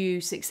would you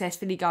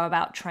successfully go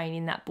about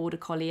training that Border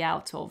Collie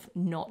out of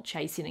not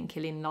chasing and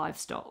killing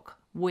livestock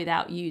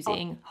without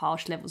using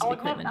harsh levels of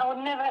equipment? I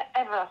would never,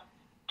 ever.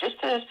 Just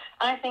as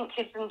I think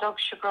kids and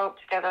dogs should grow up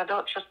together, I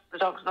don't trust the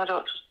dogs and I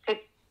don't trust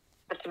kids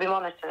to be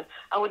monitored.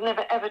 I would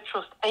never, ever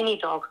trust any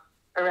dog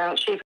around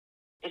sheep.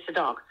 It's a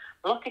dog.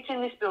 Lock it in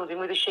this building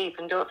with a sheep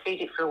and don't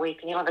feed it for a week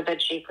and you'll have a dead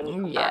sheep when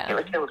you come back.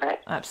 It'll kill it.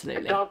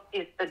 Absolutely. The dog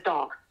is the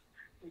dog.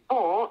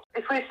 But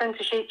if we send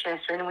a sheep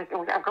chaser in,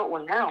 and I've got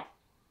one now.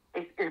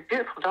 He's a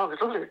beautiful dog.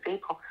 He's lovely with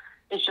people.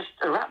 He's just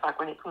a rat bag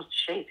when it comes to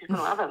sheep. He's going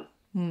to have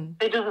them.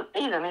 He doesn't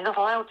see them. He's not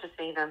allowed to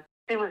see them.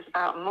 He's been with us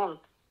about a month.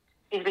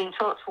 He's been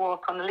taught to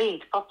walk on the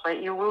lead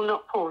properly. You will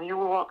not pull. You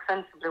will walk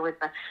sensibly with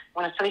me.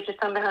 When I tell you to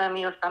stand behind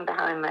me, you'll stand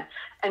behind me.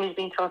 And he's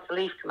been taught a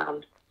leave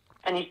command.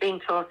 And he's been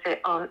taught it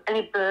on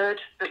any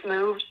bird that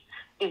moves.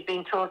 He's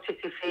been taught it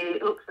if he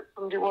looks at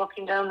somebody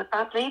walking down the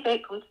path, leave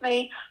it, come to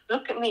me,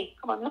 look at me,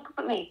 come on, look up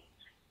at me.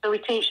 So we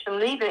teach them,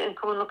 leave it and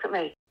come and look at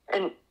me.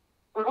 And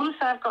once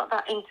I've got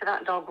that into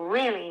that dog,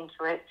 really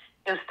into it,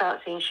 he'll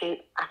start seeing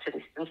sheep at a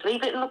distance.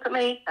 Leave it and look at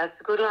me, that's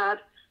a good lad.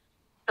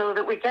 So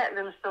that we get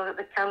them so that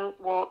they can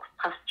walk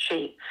past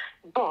sheep.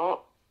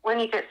 But when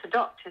he gets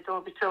adopted, they'll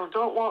be told,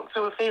 don't walk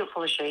through a field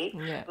full of sheep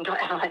and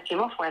don't ever let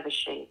him off where there's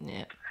sheep.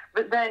 Yeah.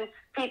 But then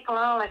people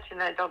are letting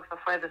their dogs off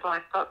where there's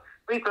livestock.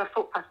 We've got a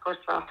footpath goes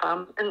to our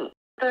farm and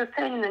they're a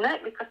pain in the neck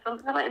because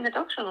they're letting the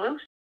dogs run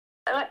loose.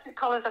 Electric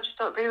collars, I just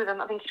don't agree with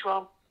them. I think it's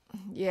wrong.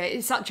 Yeah,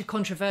 it's such a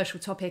controversial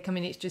topic. I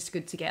mean, it's just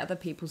good to get other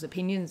people's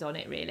opinions on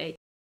it, really.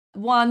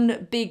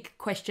 One big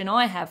question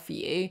I have for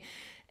you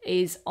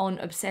is on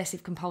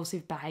obsessive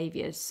compulsive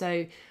behaviours.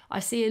 So I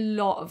see a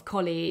lot of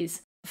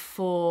collies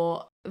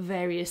for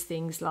various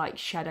things like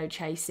shadow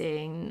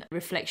chasing,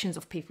 reflections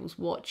of people's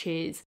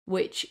watches,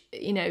 which,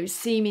 you know,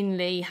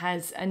 seemingly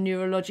has a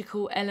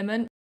neurological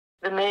element.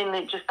 They're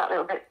mainly just that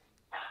little bit,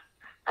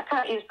 I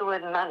can't use the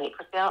word manic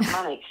because they aren't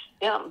manic.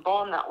 They aren't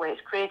born that way.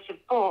 It's creative.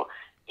 But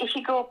if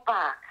you go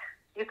back,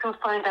 you can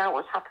find out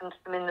what's happened to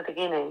them in the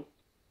beginning.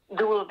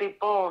 There will be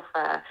balls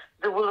there.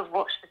 They will have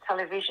watched the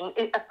television.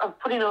 I'm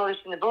putting all this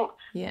in the book.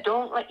 Yeah.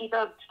 Don't let your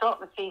dog stop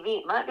the TV.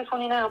 It might be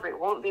funny now, but it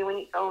won't be when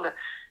it's older,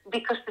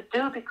 because they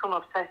do become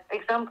obsessed.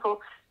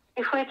 Example,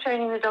 if we're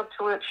training the dog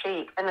to work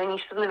sheep and then you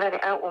suddenly let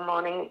it out one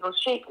morning and it goes,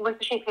 sheep, where's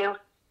the sheep here?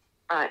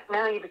 Right,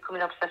 now you're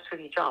becoming obsessed with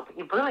your job.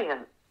 You're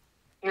brilliant.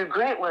 You're a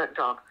great work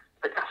dog,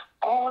 but that's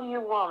all you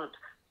want.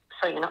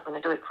 So you're not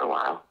going to do it for a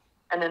while.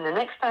 And then the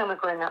next time we're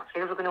going that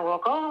field, we're going to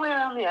walk all the way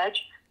around the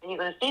edge and you're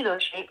going to see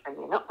those sheep and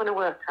you're not going to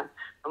work them.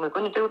 And we're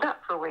going to do that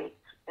for a week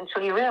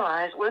until you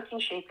realise working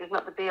sheep is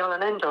not the be-all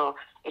and end-all.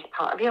 It's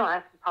part of your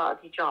life and part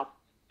of your job.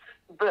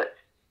 But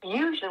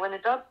usually when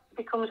a dog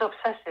becomes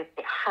obsessive,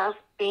 it has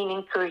been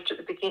encouraged at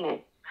the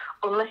beginning,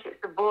 unless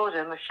it's the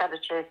boredom of shadow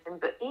chasing.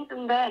 But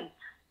even then,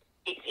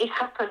 it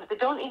happens. They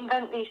don't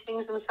invent these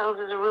things themselves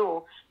as a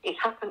rule. It's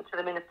happened to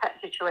them in a pet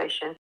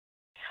situation.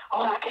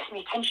 Oh, that gets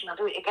me attention, I'll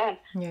do it again.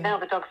 Yeah. Now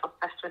the dog's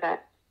obsessed with it.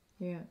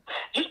 Yeah.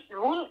 Just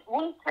one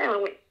tale I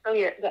want to tell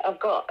you that I've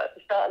got at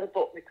the start of the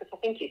book, because I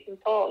think it's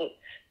important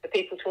for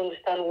people to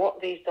understand what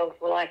these dogs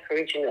were like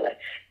originally.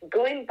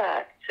 Going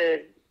back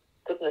to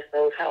goodness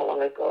knows how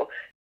long ago,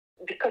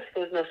 because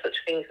there was no such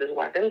things as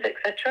wagons,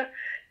 etc.,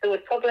 they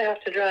would probably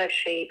have to drive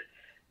sheep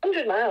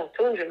 100 miles,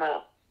 200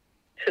 miles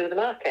to the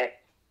market.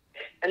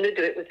 And they'd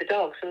do it with the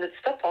dogs, and they'd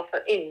stop off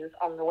at inns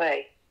on the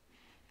way.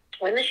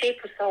 When the sheep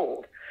were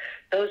sold,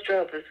 those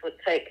drovers would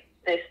take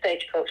their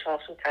stagecoach,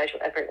 horse and carriage,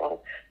 whatever it was,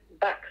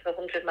 back the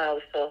 100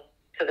 miles or so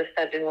to the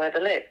steading where they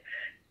lived.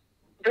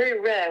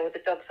 Very rare were the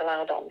dogs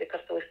allowed on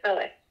because they were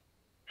smelly.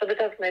 So the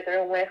dogs made their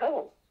own way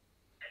home.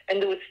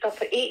 And they would stop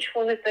at each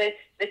one of the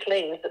little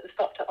inns that they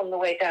stopped at on the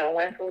way down,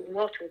 where food and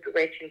water would be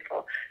waiting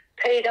for,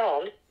 paid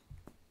on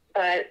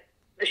by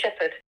the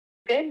shepherd.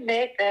 They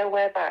made their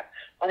way back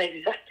on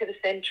exactly the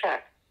same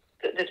track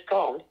that they'd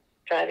gone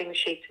driving the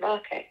sheep to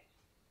market.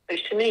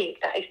 Which to me,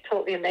 that is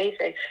totally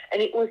amazing.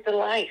 And it was the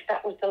life,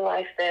 that was the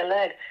life they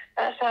led.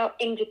 That's how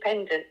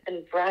independent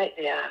and bright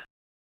they are.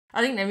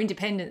 I think their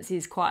independence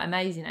is quite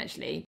amazing,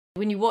 actually.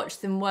 When you watch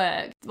them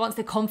work, once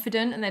they're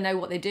confident and they know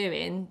what they're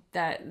doing,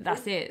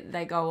 that's it,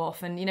 they go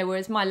off. And,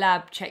 whereas my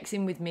lab checks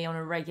in with me on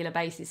a regular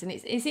basis. And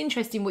it's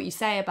interesting what you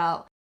say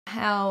about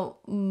how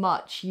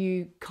much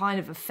you kind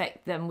of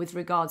affect them with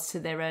regards to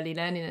their early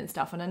learning and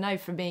stuff. And I know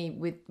for me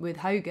with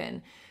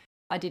Hogan,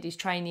 I did his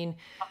training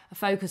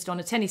focused on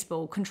a tennis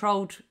ball,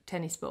 controlled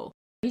tennis ball.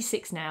 He's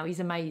 6 now, he's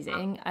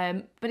amazing.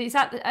 But it's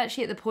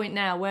actually at the point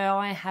now where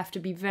I have to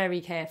be very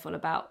careful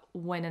about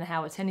when and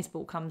how a tennis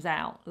ball comes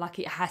out. Like,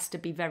 it has to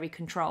be very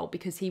controlled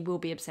because he will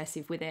be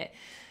obsessive with it.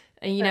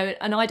 And,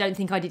 and I don't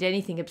think I did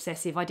anything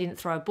obsessive. I didn't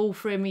throw a ball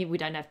for him. We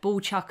don't have ball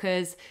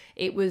chuckers.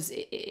 It was,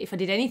 if I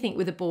did anything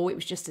with a ball, it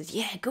was just as,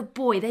 yeah, good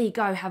boy, there you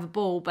go, have a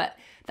ball. But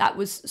that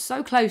was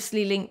so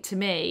closely linked to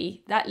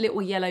me. That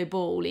little yellow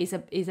ball is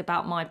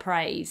about my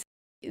praise.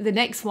 The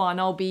next one,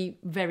 I'll be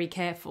very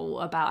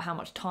careful about how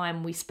much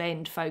time we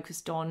spend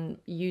focused on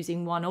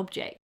using one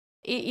object.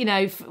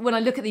 When I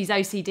look at these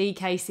OCD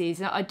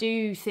cases, I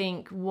do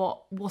think,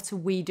 what are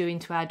we doing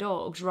to our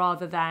dogs,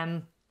 rather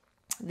than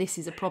this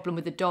is a problem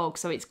with the dog.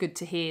 So it's good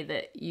to hear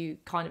that you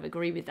kind of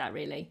agree with that,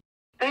 really.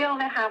 They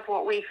only have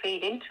what we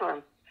feed into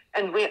them.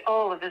 And we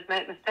all of us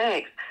make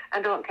mistakes.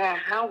 I don't care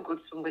how good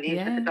somebody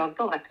is with the dog,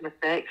 they'll make a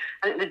mistake.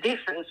 And the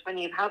difference when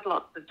you've had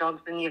lots of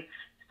dogs and you've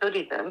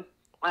studied them,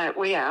 like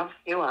we have,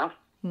 you have,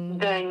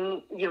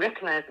 then you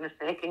recognise a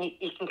mistake and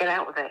you can get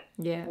out of it.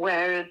 Yeah.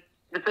 Whereas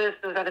the person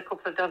who's had a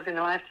couple of dogs in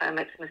their lifetime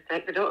makes a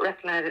mistake, they don't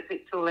recognise it,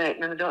 it's too late,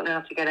 and then they don't know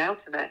how to get out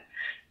of it.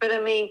 But I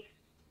mean,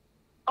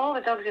 all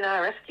the dogs in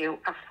our rescue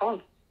have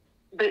fun,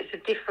 but it's a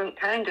different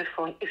kind of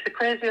fun. If they're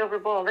crazy over a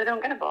ball, they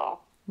don't get a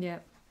ball. Yeah.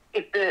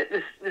 If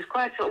there's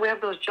quite a lot, we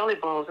have those jolly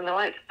balls, and they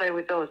like to play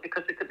with those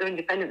because they're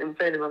independent and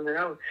play them on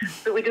their own.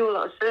 But we do a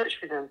lot of search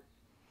with them,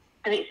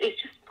 and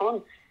it's just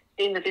fun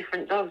seeing the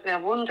different dogs. We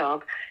have one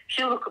dog,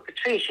 she'll look up a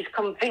tree, she's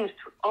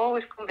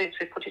always convinced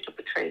we put it up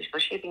a tree, so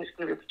she thinks it's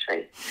going to be up a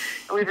tree.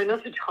 And we have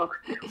another dog,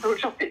 we'll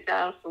drop it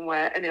down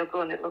somewhere, and he'll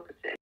go and he'll look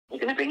at it. You're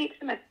going to bring it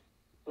to me?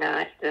 No,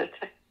 it's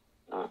dirty.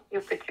 No,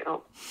 you'll pick it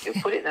up. You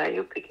put it there,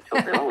 you'll pick it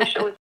up. They're always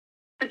showing.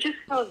 They're just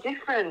so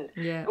different.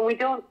 Yeah. And we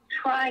don't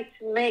try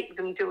to make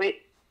them do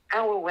it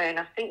our way. And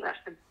I think that's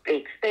the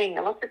big thing.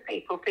 A lot of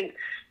people think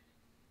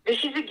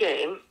this is a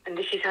game and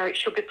this is how it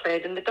should be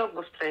played and the dog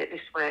must play it this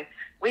way.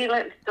 We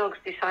let the dogs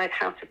decide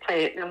how to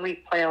play it and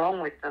we play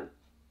along with them.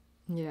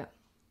 Yeah.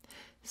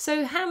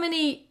 So how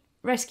many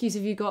rescues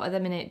have you got at the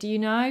minute? Do you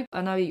know?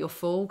 I know you're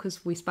full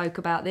because we spoke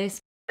about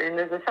this. And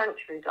there's a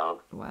sanctuary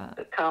dog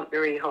that can't be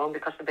rehomed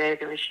because of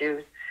behavioural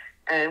issues.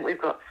 And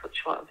we've got such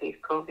a lot of these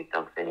COVID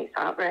dogs in, it's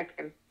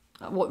heartbreaking.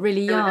 What,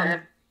 really young?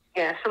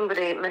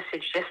 Somebody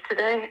messaged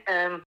yesterday.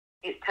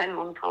 It's 10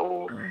 months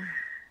old.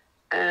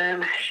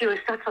 She was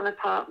sat on the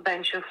park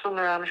bench and flung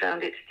her arms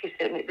around it to kiss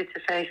it, and it bit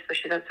her face, so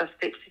she had to have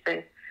stitches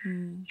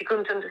in. She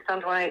couldn't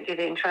understand why it did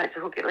it and tried to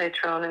hook it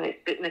later on, and it's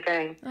bitten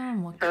again. Oh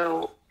my God.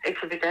 So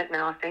it'll be dead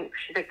now, I think.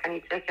 She said, can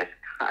you take it?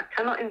 I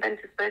cannot invent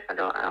a space I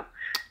don't have.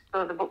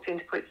 So they booked in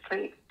to put it to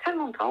sleep. 10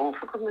 months old,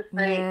 for goodness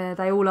sake. Yeah,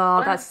 they all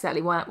are. That's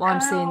exactly why I'm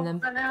seeing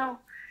them. I know.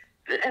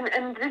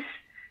 And this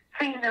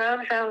flinging their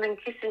arms around and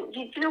kissing. Do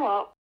you know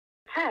what?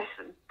 Tess,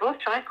 both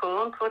tricolour,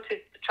 long-coated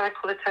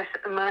tricolour Tess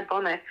and my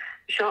Bonnie,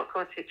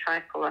 short-coated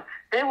tricolour,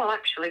 they will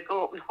actually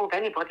go up and hug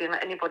anybody and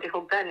let anybody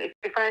hug them.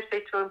 If I say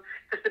to them,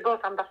 because they're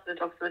both ambassador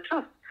dogs for the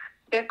trust,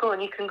 yeah, go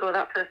on, you can go,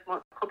 that person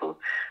wants to cuddle.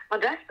 My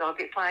deaf dog,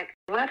 it's like,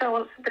 why do I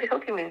want somebody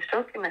hugging me and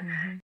stroking me?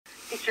 Mm-hmm.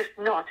 It's just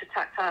not a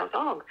tactile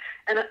dog.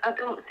 And I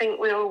don't think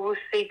we always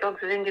see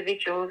dogs as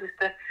individuals as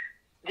to,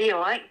 do you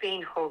like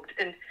being hugged?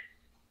 And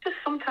just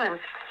sometimes,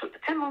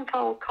 a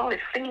 10-month-old collie,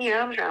 flinging your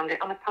arms around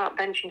it on a park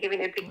bench and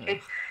giving it a big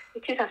kiss,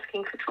 it is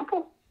asking for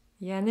trouble.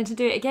 Yeah, and then to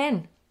do it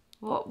again.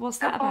 What's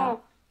that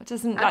about? It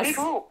doesn't. I give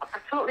up. I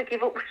totally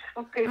give up with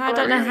some people. I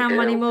don't know how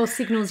many more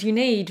signals you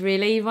need,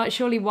 really. Like,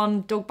 surely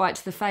one dog bite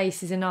to the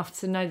face is enough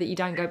to know that you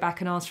don't go back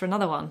and ask for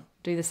another one.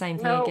 Do the same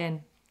thing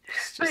again.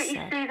 But you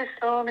see, there's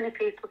so many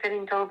people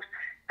getting dogs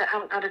that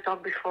haven't had a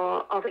dog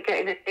before, or they're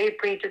getting a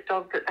breed of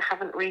dog that they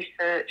haven't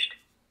researched.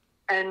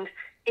 And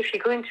if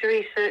you're going to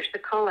research the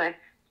collie,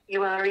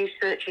 you are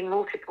researching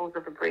multiples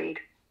of a breed.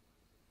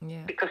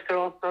 Yeah. Because they're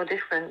all so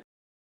different.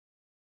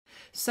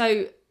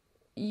 So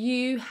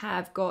you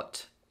have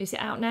got, is it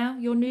out now,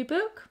 your new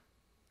book?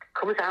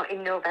 Comes out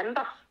in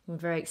November. I'm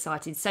very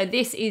excited. So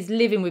this is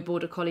living with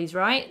Border Collies,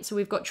 right? So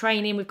we've got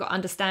training, we've got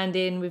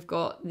understanding, we've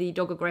got the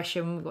dog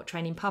aggression, we've got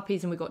training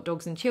puppies, and we've got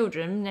dogs and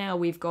children. Now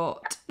we've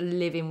got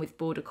living with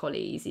Border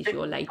Collies is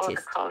your latest.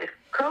 Border Collies.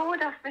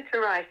 Crowood asked me to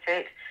write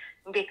it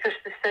because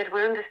they said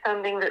we're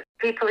understanding that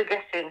people are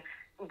getting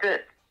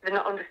that they're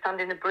not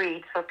understanding the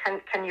breed. So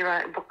can you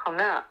write a book on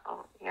that?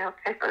 Oh, yeah,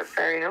 okay, that's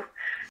fair enough.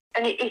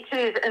 And it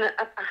is, and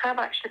I have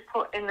actually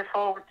put in the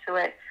forward to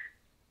it.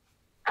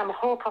 I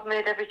hope I've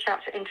made every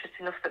chapter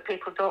interesting enough that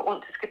people don't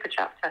want to skip a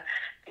chapter,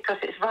 because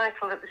it's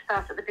vital at the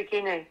start, at the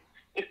beginning.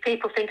 If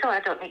people think, oh, I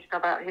don't need to know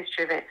about the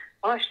history of it,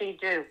 well, actually you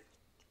do,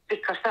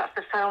 because that's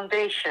the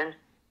foundation.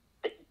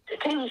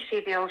 Then you see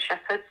the old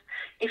shepherds.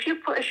 If you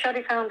put a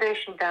shoddy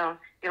foundation down,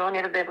 you'll only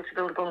ever be able to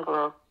build a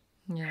bungalow.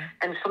 Yeah.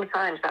 And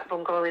sometimes that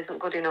bungalow isn't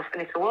good enough,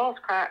 and if the walls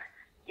crack,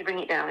 you bring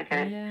it down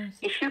again. Yes.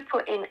 If you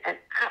put in an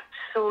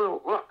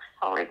absolute rock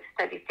solid,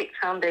 steady, thick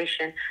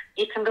foundation,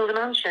 you can build a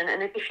mansion.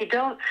 And if you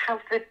don't have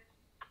the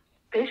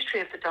history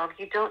of the dog,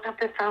 you don't have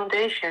the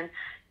foundation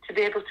to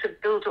be able to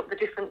build up the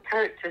different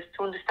characters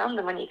to understand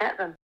them when you get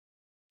them.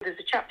 There's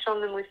a chapter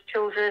on them with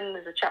children,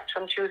 there's a chapter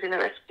on choosing a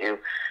rescue,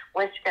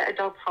 where to get a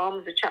dog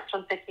from, there's a chapter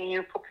on taking a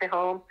new puppy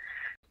home.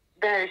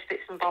 Various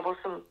bits and bobbles,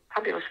 some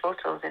fabulous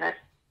photos in it.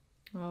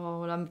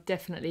 Oh, well, I'm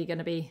definitely going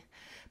to be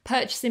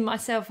purchasing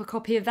myself a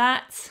copy of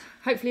that.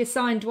 Hopefully a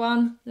signed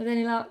one, with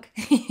any luck.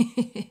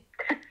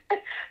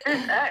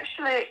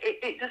 Actually,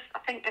 it just, I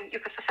think,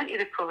 because I sent you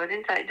the cover,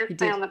 didn't I? It does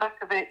say on the back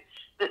of it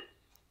that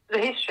the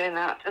history in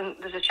that, and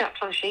there's a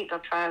chapter on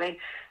sheepdog trialing.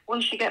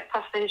 Once you get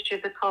past the history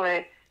of the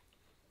collie,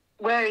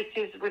 where it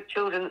is with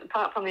children,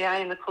 apart from the eye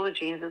and the colour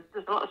genes,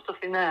 there's a lot of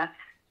stuff in there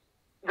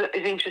that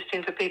is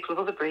interesting for people of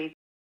other breeds.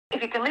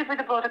 If you can live with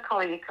a Border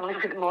Collie, you can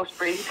live with most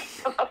breeds.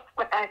 That's the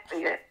way I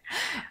see it.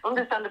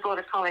 Understand the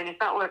Border Collie, and if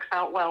that works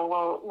out well,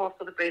 most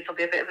of the breeds will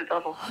be a bit of a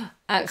double.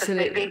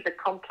 Absolutely. Because these are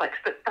complex,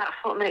 but that's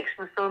what makes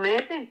them so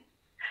amazing.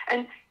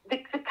 And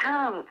they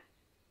can't.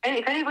 And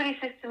if anybody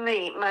says to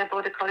me, my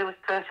Border Collie was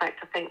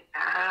perfect, I think,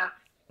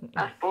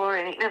 that's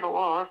boring. It never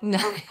was. No.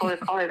 Border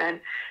Collie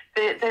then.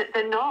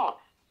 They're not.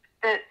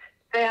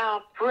 They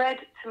are bred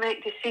to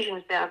make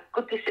decisions. They are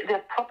good. They're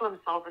problem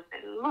solvers.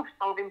 They love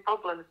solving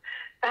problems.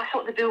 That's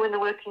what they do when they're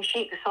working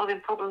sheep. They're solving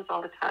problems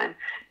all the time.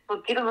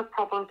 So give them a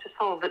problem to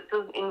solve that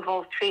doesn't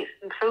involve treats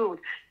and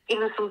food. Give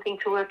them something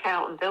to work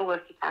out, and they'll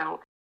work it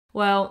out.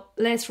 Well,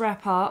 let's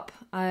wrap up.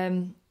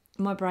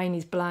 My brain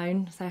is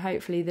blown, so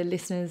hopefully the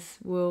listeners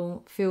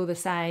will feel the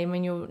same.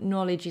 And your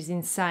knowledge is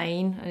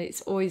insane, and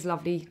it's always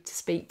lovely to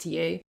speak to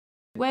you.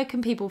 Where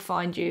can people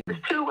find you?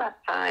 There's two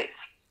websites.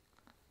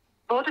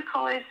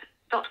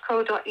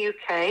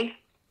 bordercollies.co.uk.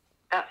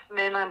 That's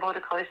Mainline Border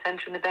Collie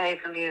Centre in the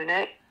Behavioural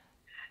Unit.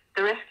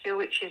 The rescue,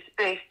 which is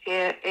based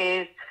here,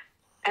 is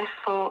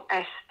fostbc.org.uk.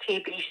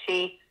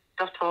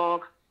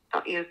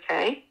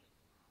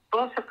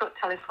 Both have got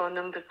telephone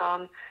numbers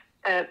on.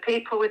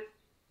 People with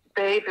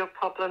behavioural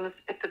problems,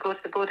 if they go to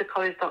the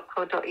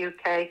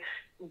bordercollies.co.uk,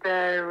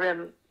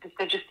 they're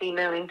just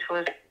emailing to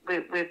us. We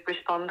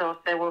respond, or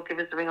they will give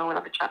us a ring, or we'll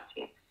have a chat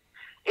to you.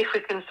 If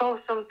we can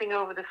solve something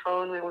over the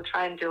phone, we will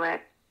try and do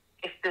it.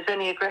 If there's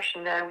any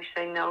aggression there, we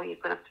say, no, you're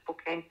going to have to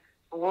book in.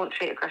 We won't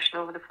treat aggression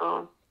over the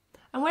phone.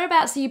 And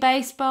whereabouts are you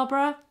based,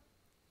 Barbara?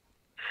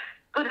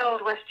 Good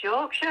old West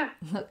Yorkshire.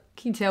 Can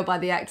you tell by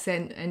the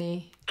accent,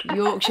 any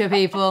Yorkshire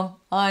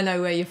people? I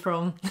know where you're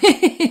from.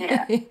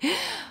 Yeah.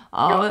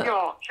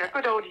 Yorkshire,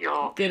 good old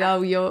Yorkshire. Good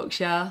old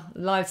Yorkshire,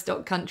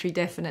 livestock country,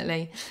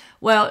 definitely.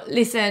 Well,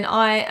 listen,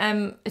 I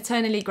am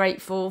eternally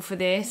grateful for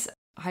this.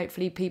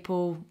 Hopefully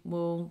people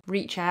will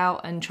reach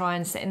out and try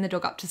and setting the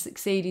dog up to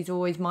succeed is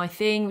always my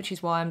thing, which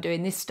is why I'm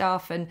doing this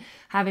stuff, and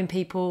having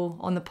people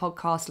on the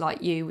podcast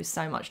like you with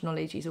so much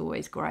knowledge is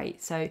always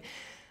great. So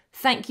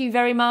thank you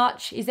very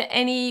much. Is there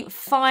any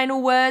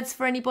final words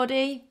for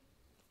anybody?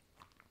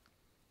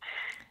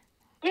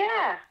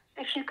 Yeah,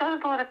 if you've got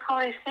a Border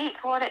Collie, see it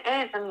for what it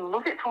is and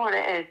love it for what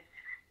it is.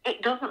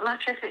 It doesn't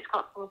matter if it's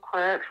got some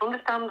quirks.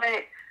 Understand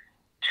it.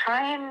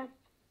 Try and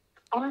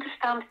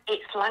understand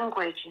its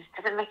language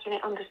instead of making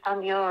it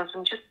understand yours,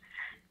 and just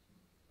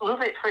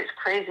love it for its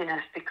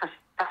craziness, because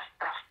that's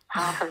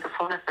half of the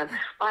fun of them.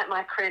 Like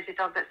my crazy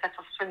dog that set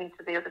off swimming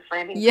to the other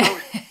flaming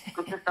coast.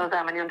 Goodness knows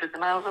how many hundreds of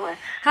miles away.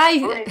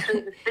 Running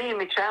through the sea in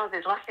my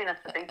trousers, laughing at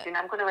her, thinking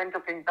I'm going to end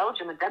up in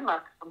Belgium or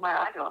Denmark somewhere,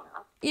 I don't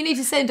know. You need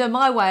to send her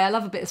my way. I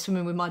love a bit of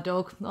swimming with my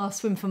dog. I'll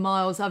swim for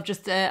miles. We're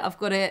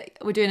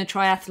doing a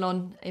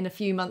triathlon in a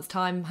few months'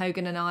 time,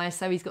 Hogan and I.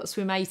 So he's got to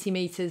swim 80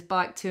 metres,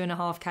 bike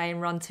 2.5k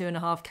and run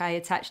 2.5k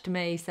attached to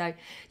me. So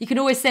you can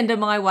always send her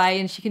my way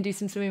and she can do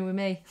some swimming with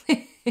me.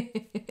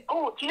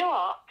 Oh, do you know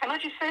what? Can I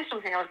just say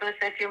something I was going to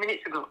say a few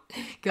minutes ago?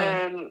 Go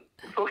on.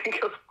 Before we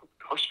go,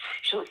 gosh,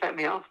 she'll set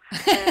me off.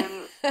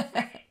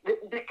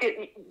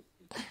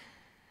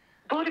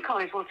 Border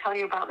Collies will tell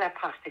you about their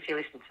past if you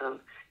listen to them.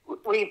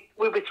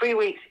 We'll be 3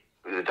 weeks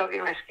with a dog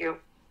in rescue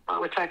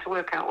while we try to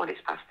work out what its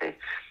past is.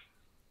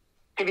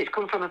 If it's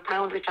come from a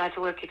pound, we try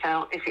to work it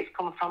out. If it's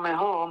come from a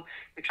home,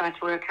 we try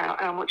to work out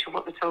how much of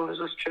what they told us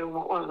was true and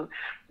what wasn't.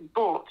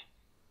 But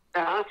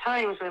there are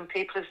times when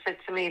people have said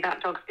to me,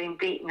 that dog's been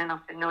beaten, and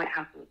I've said, no, it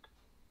hasn't.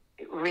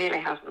 It really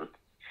hasn't.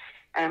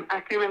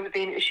 I can remember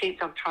being at a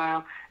sheepdog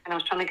trial, and I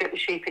was trying to get the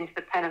sheep into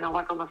the pen, and I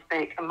waggled my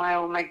stick, and my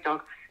old meg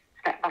dog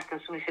stepped back, and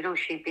somebody said, oh,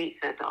 she beats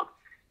her dog.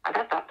 I'd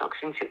had that dog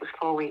since it was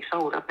 4 weeks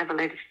old. I've never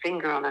laid a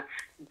finger on her.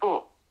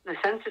 But the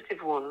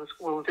sensitive ones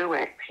will do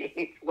it. You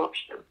need to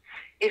watch them.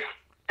 If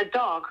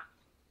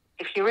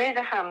you raise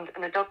a hand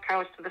and a dog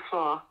cowers to the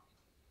floor,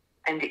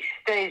 and it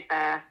stays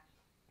there,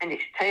 and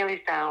its tail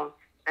is down,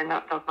 then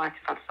that dog might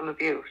have had some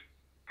abuse.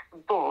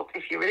 But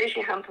if you raise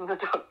your hand and the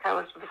dog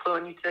cowers to the floor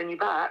and you turn your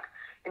back,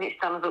 and it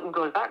stands up and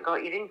goes, that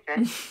got you, didn't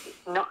it?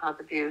 It's not had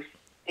abuse.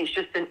 It's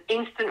just an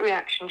instant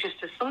reaction, just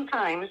as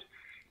sometimes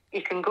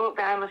you can go up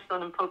behind my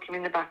son and poke him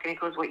in the back and he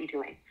goes, what are you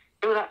doing?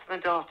 Do that to my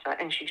daughter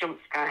and she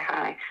jumps sky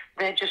high.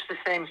 They're just the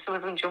same. Some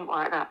of them jump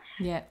like that.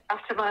 Yeah.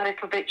 After my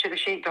little bitch at the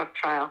sheepdog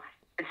trial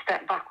had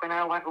stepped back when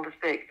I waggled the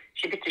stick,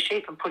 she bit a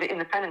sheep and put it in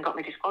the pen and got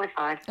me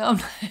disqualified. Oh,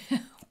 no.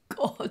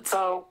 God.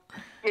 So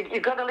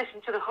you've got to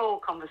listen to the whole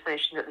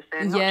conversation that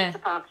they're saying, not just the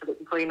part of it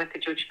before you make a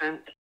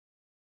judgment.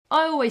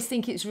 I always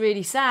think it's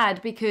really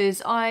sad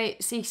because I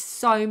see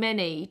so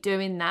many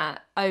doing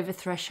that over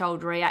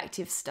threshold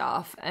reactive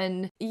stuff,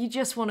 and you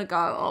just want to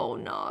go, oh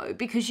no,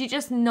 because you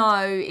just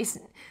know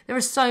there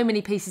are so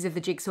many pieces of the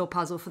jigsaw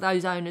puzzle for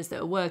those owners that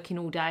are working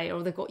all day,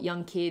 or they've got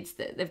young kids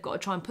that they've got to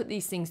try and put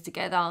these things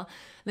together.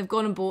 They've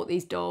gone and bought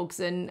these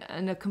dogs and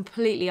are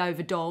completely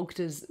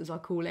overdogged, as I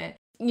call it.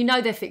 You know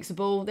they're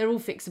fixable, they're all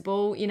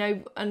fixable, you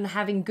know, and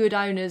having good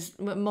owners,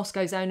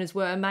 Moscow's owners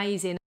were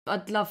amazing.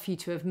 I'd love for you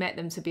to have met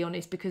them, to be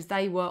honest, because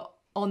they were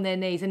on their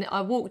knees. And I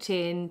walked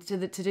in to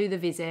do the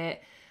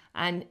visit,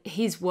 and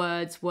his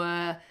words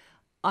were,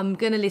 I'm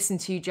going to listen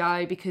to you,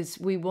 Joe, because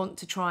we want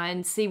to try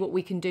and see what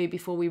we can do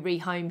before we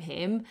rehome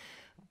him.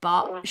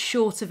 But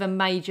short of a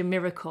major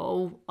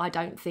miracle, I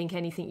don't think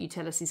anything you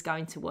tell us is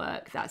going to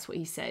work. That's what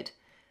he said.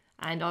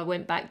 And I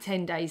went back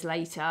 10 days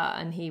later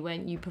and he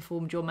went, you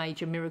performed your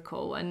major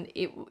miracle. And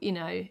it, you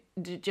know,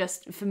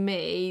 just for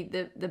me,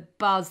 the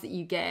buzz that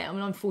you get, I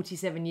mean, I'm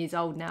 47 years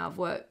old now. I've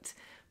worked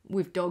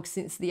with dogs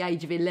since the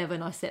age of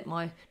 11. I set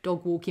my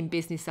dog walking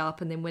business up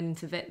and then went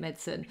into vet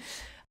medicine.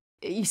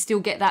 You still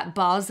get that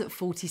buzz at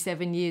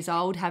 47 years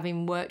old,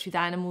 having worked with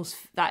animals.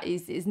 That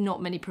is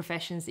not many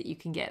professions that you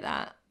can get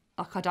that.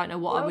 Like, I don't know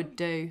what I would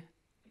do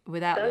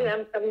without them.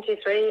 I'm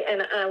 73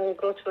 and I will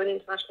go to an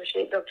international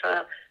sheepdog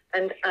trial.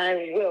 And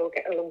I will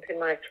get a lump in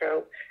my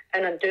throat.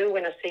 And I do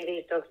when I see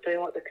these dogs doing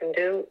what they can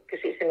do,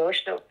 because it's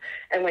emotional.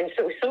 And when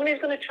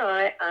somebody's going to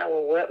try, I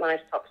will work my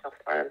socks off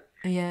for them.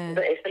 Yeah.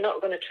 But if they're not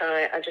going to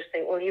try, I just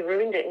think, well, you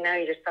ruined it and now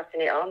you're just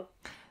passing it on.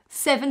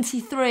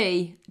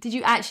 73? Did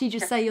you actually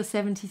just say you're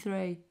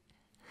 73?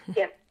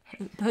 Yeah.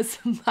 That's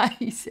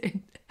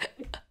amazing.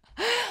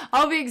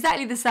 I'll be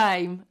exactly the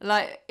same.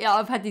 Like, yeah,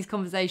 I've had these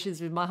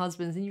conversations with my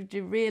husband, and you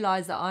do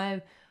realise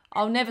that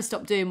I'll never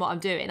stop doing what I'm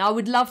doing. I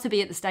would love to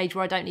be at the stage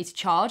where I don't need to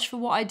charge for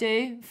what I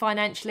do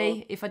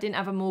financially. If I didn't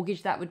have a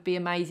mortgage, that would be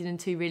amazing, and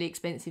 2 really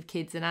expensive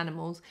kids and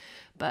animals.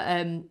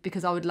 But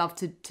because I would love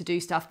to do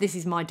stuff. This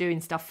is my doing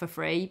stuff for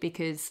free,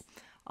 because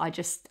I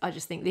just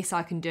think this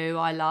I can do,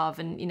 I love,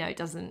 and, you know, it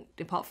doesn't,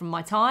 apart from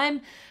my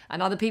time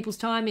and other people's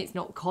time, it's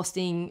not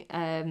costing,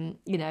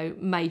 you know,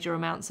 major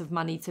amounts of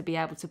money to be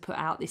able to put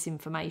out this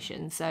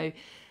information. So,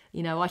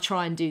 you know, I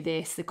try and do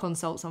this. The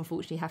consults,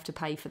 unfortunately, have to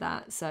pay for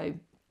that. So,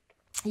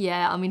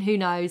 yeah, I mean, who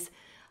knows?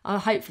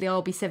 Hopefully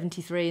I'll be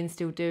 73 and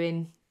still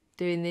doing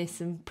this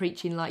and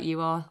preaching like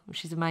you are,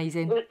 which is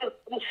amazing.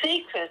 The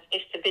secret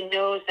is to be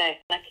nosy.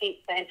 I keep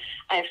saying,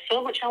 I have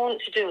so much I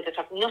want to do that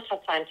I've not had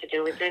time to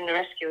do with doing the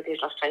rescue these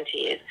last 20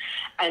 years.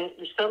 And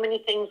there's so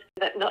many things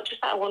that, not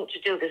just that I want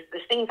to do,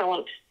 there's things I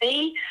want to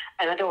see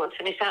and I don't want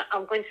to miss out.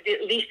 I'm going to be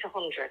at least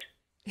 100.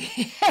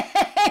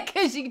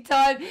 Because your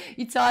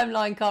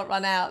timeline can't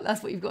run out.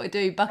 That's what you've got to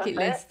do. Bucket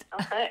list.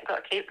 That's it.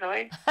 Got to keep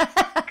going.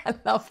 I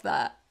love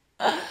that.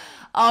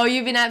 Oh,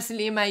 you've been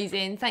absolutely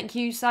amazing. Thank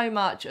you so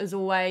much, as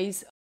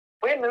always.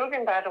 We're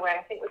moving, by the way.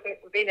 I think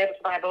we've been able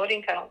to buy a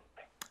boarding kennel.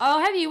 Oh,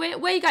 have you? Where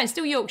are you going?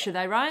 Still Yorkshire,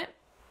 though, right?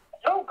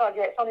 Oh, God,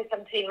 yeah, it's only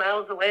 17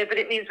 miles away, but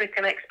it means we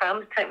can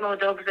expand, take more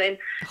dogs in,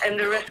 and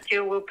the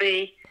rescue will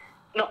be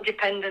not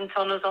dependent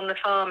on us on the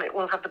farm. It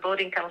will have the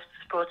boarding kennels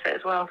to support it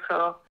as well,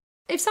 so...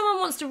 If someone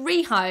wants to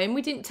rehome,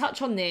 we didn't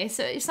touch on this,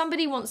 if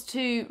somebody wants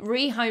to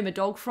rehome a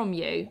dog from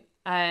you,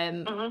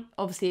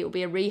 obviously it will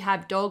be a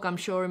rehab dog, I'm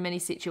sure, in many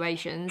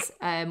situations,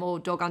 or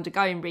dog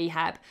undergoing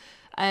rehab.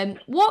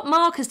 What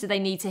markers do they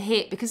need to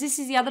hit? Because this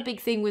is the other big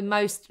thing with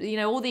most,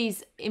 all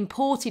these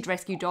imported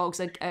rescue dogs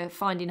are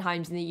finding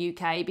homes in the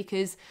UK,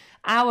 because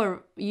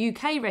our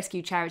UK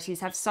rescue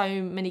charities have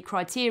so many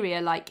criteria,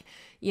 like,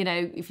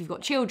 if you've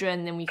got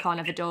children, then you can't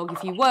have a dog.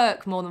 If you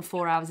work more than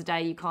 4 hours a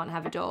day, you can't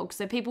have a dog.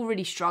 So people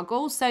really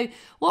struggle. So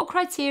what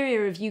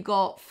criteria have you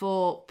got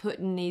for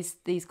putting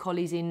these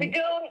collies in? We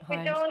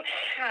don't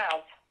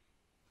have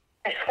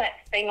a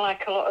set thing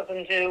like a lot of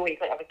them do. You've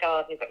got to have a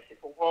garden, you've got to sit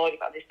for wall,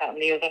 you've got this, that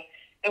and the other.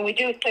 And we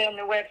do say on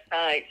the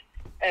website,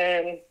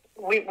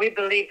 we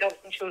believe dogs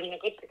and children are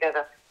good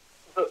together.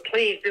 But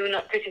please do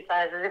not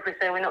criticise us if we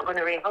say we're not going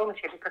to rehome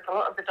you, because a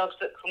lot of the dogs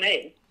that come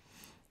in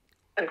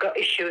have got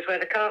issues where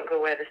they can't go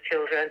where there's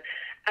children.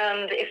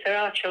 And if there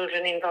are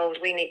children involved,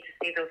 we need to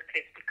see those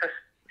kids, because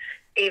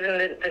even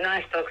the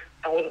nice dogs,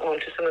 I wouldn't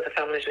want to some of the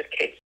families with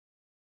kids.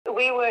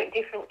 We work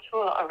different to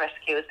a lot of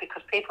rescuers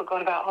because people go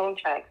on about home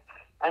checks,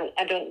 and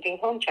I don't do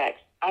home checks.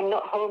 I'm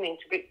not homing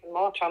to bricks and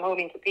mortar, I'm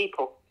homing to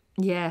people.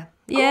 Yeah.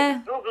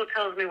 Google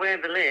tells me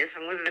where they live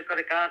and whether they've got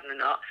a garden or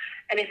not.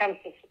 And if I'm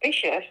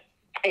suspicious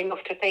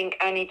enough to think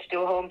I need to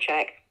do a home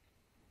check,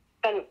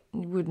 then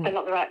they're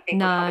not the right people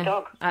to have a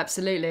dog.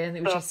 Absolutely. I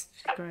think which is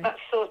great. That's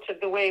sort of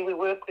the way we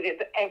work with it,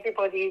 but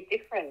everybody is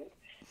different.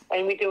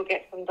 And we do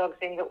get some dogs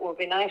in that will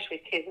be nice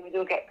with kids, and we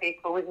do get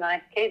people with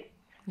nice kids.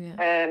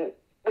 Yeah.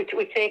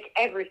 We take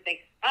everything.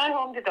 I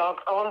homed a dog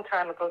a long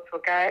time ago to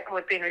a guy who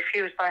had been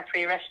refused by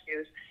 3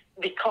 rescues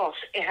because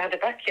he had a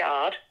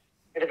backyard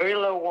with a very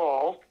low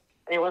wall,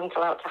 and he wasn't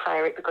allowed to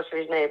hire it because of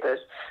his neighbours.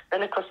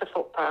 Then across the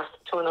footpath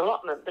to an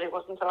allotment, but he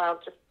wasn't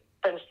allowed to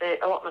fence the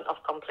allotment off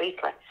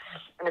completely,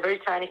 and a very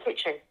tiny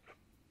kitchen.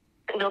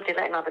 Nobody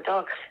let him have a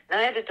dog.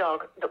 And I had a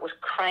dog that was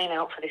crying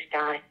out for this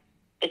guy.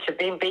 It had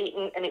been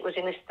beaten and it was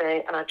in a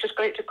state, and I just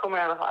got it to come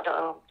around. I thought, I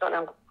don't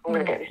know I'm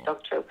going to get this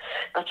dog to. And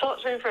I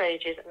talked to him for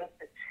ages, and I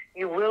said,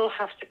 you will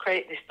have to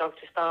crate this dog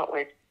to start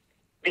with,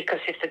 because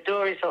if the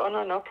door is,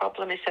 no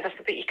problem. He said,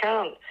 but you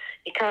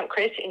can't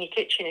crate it in your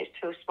kitchen, it's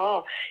too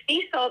small.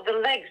 He sawed the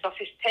legs off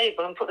his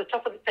table and put the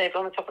top of the table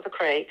on the top of the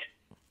crate.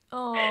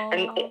 Oh. And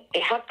he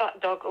had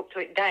that dog up to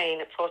it dying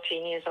at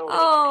 14 years old.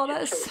 Oh,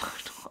 that's so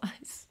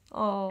nice.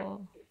 Oh,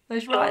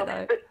 that's right,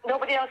 though. But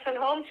nobody else went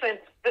home to him.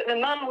 But the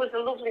man was a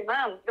lovely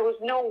man. There was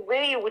no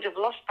way he would have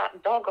lost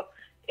that dog.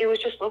 It was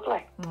just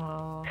lovely.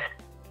 Oh.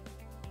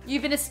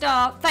 You've been a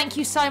star. Thank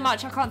you so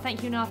much. I can't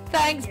thank you enough.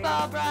 Thanks,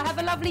 Barbara. Have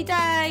a lovely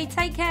day.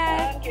 Take care.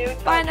 Thank you.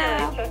 Bye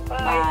now.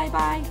 Bye.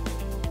 Bye.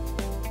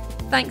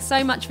 Thanks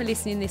so much for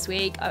listening this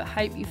week. I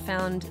hope you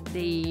found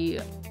the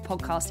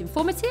podcast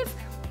informative.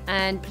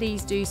 And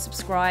please do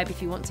subscribe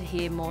if you want to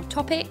hear more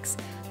topics.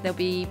 They'll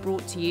be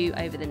brought to you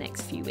over the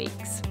next few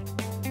weeks.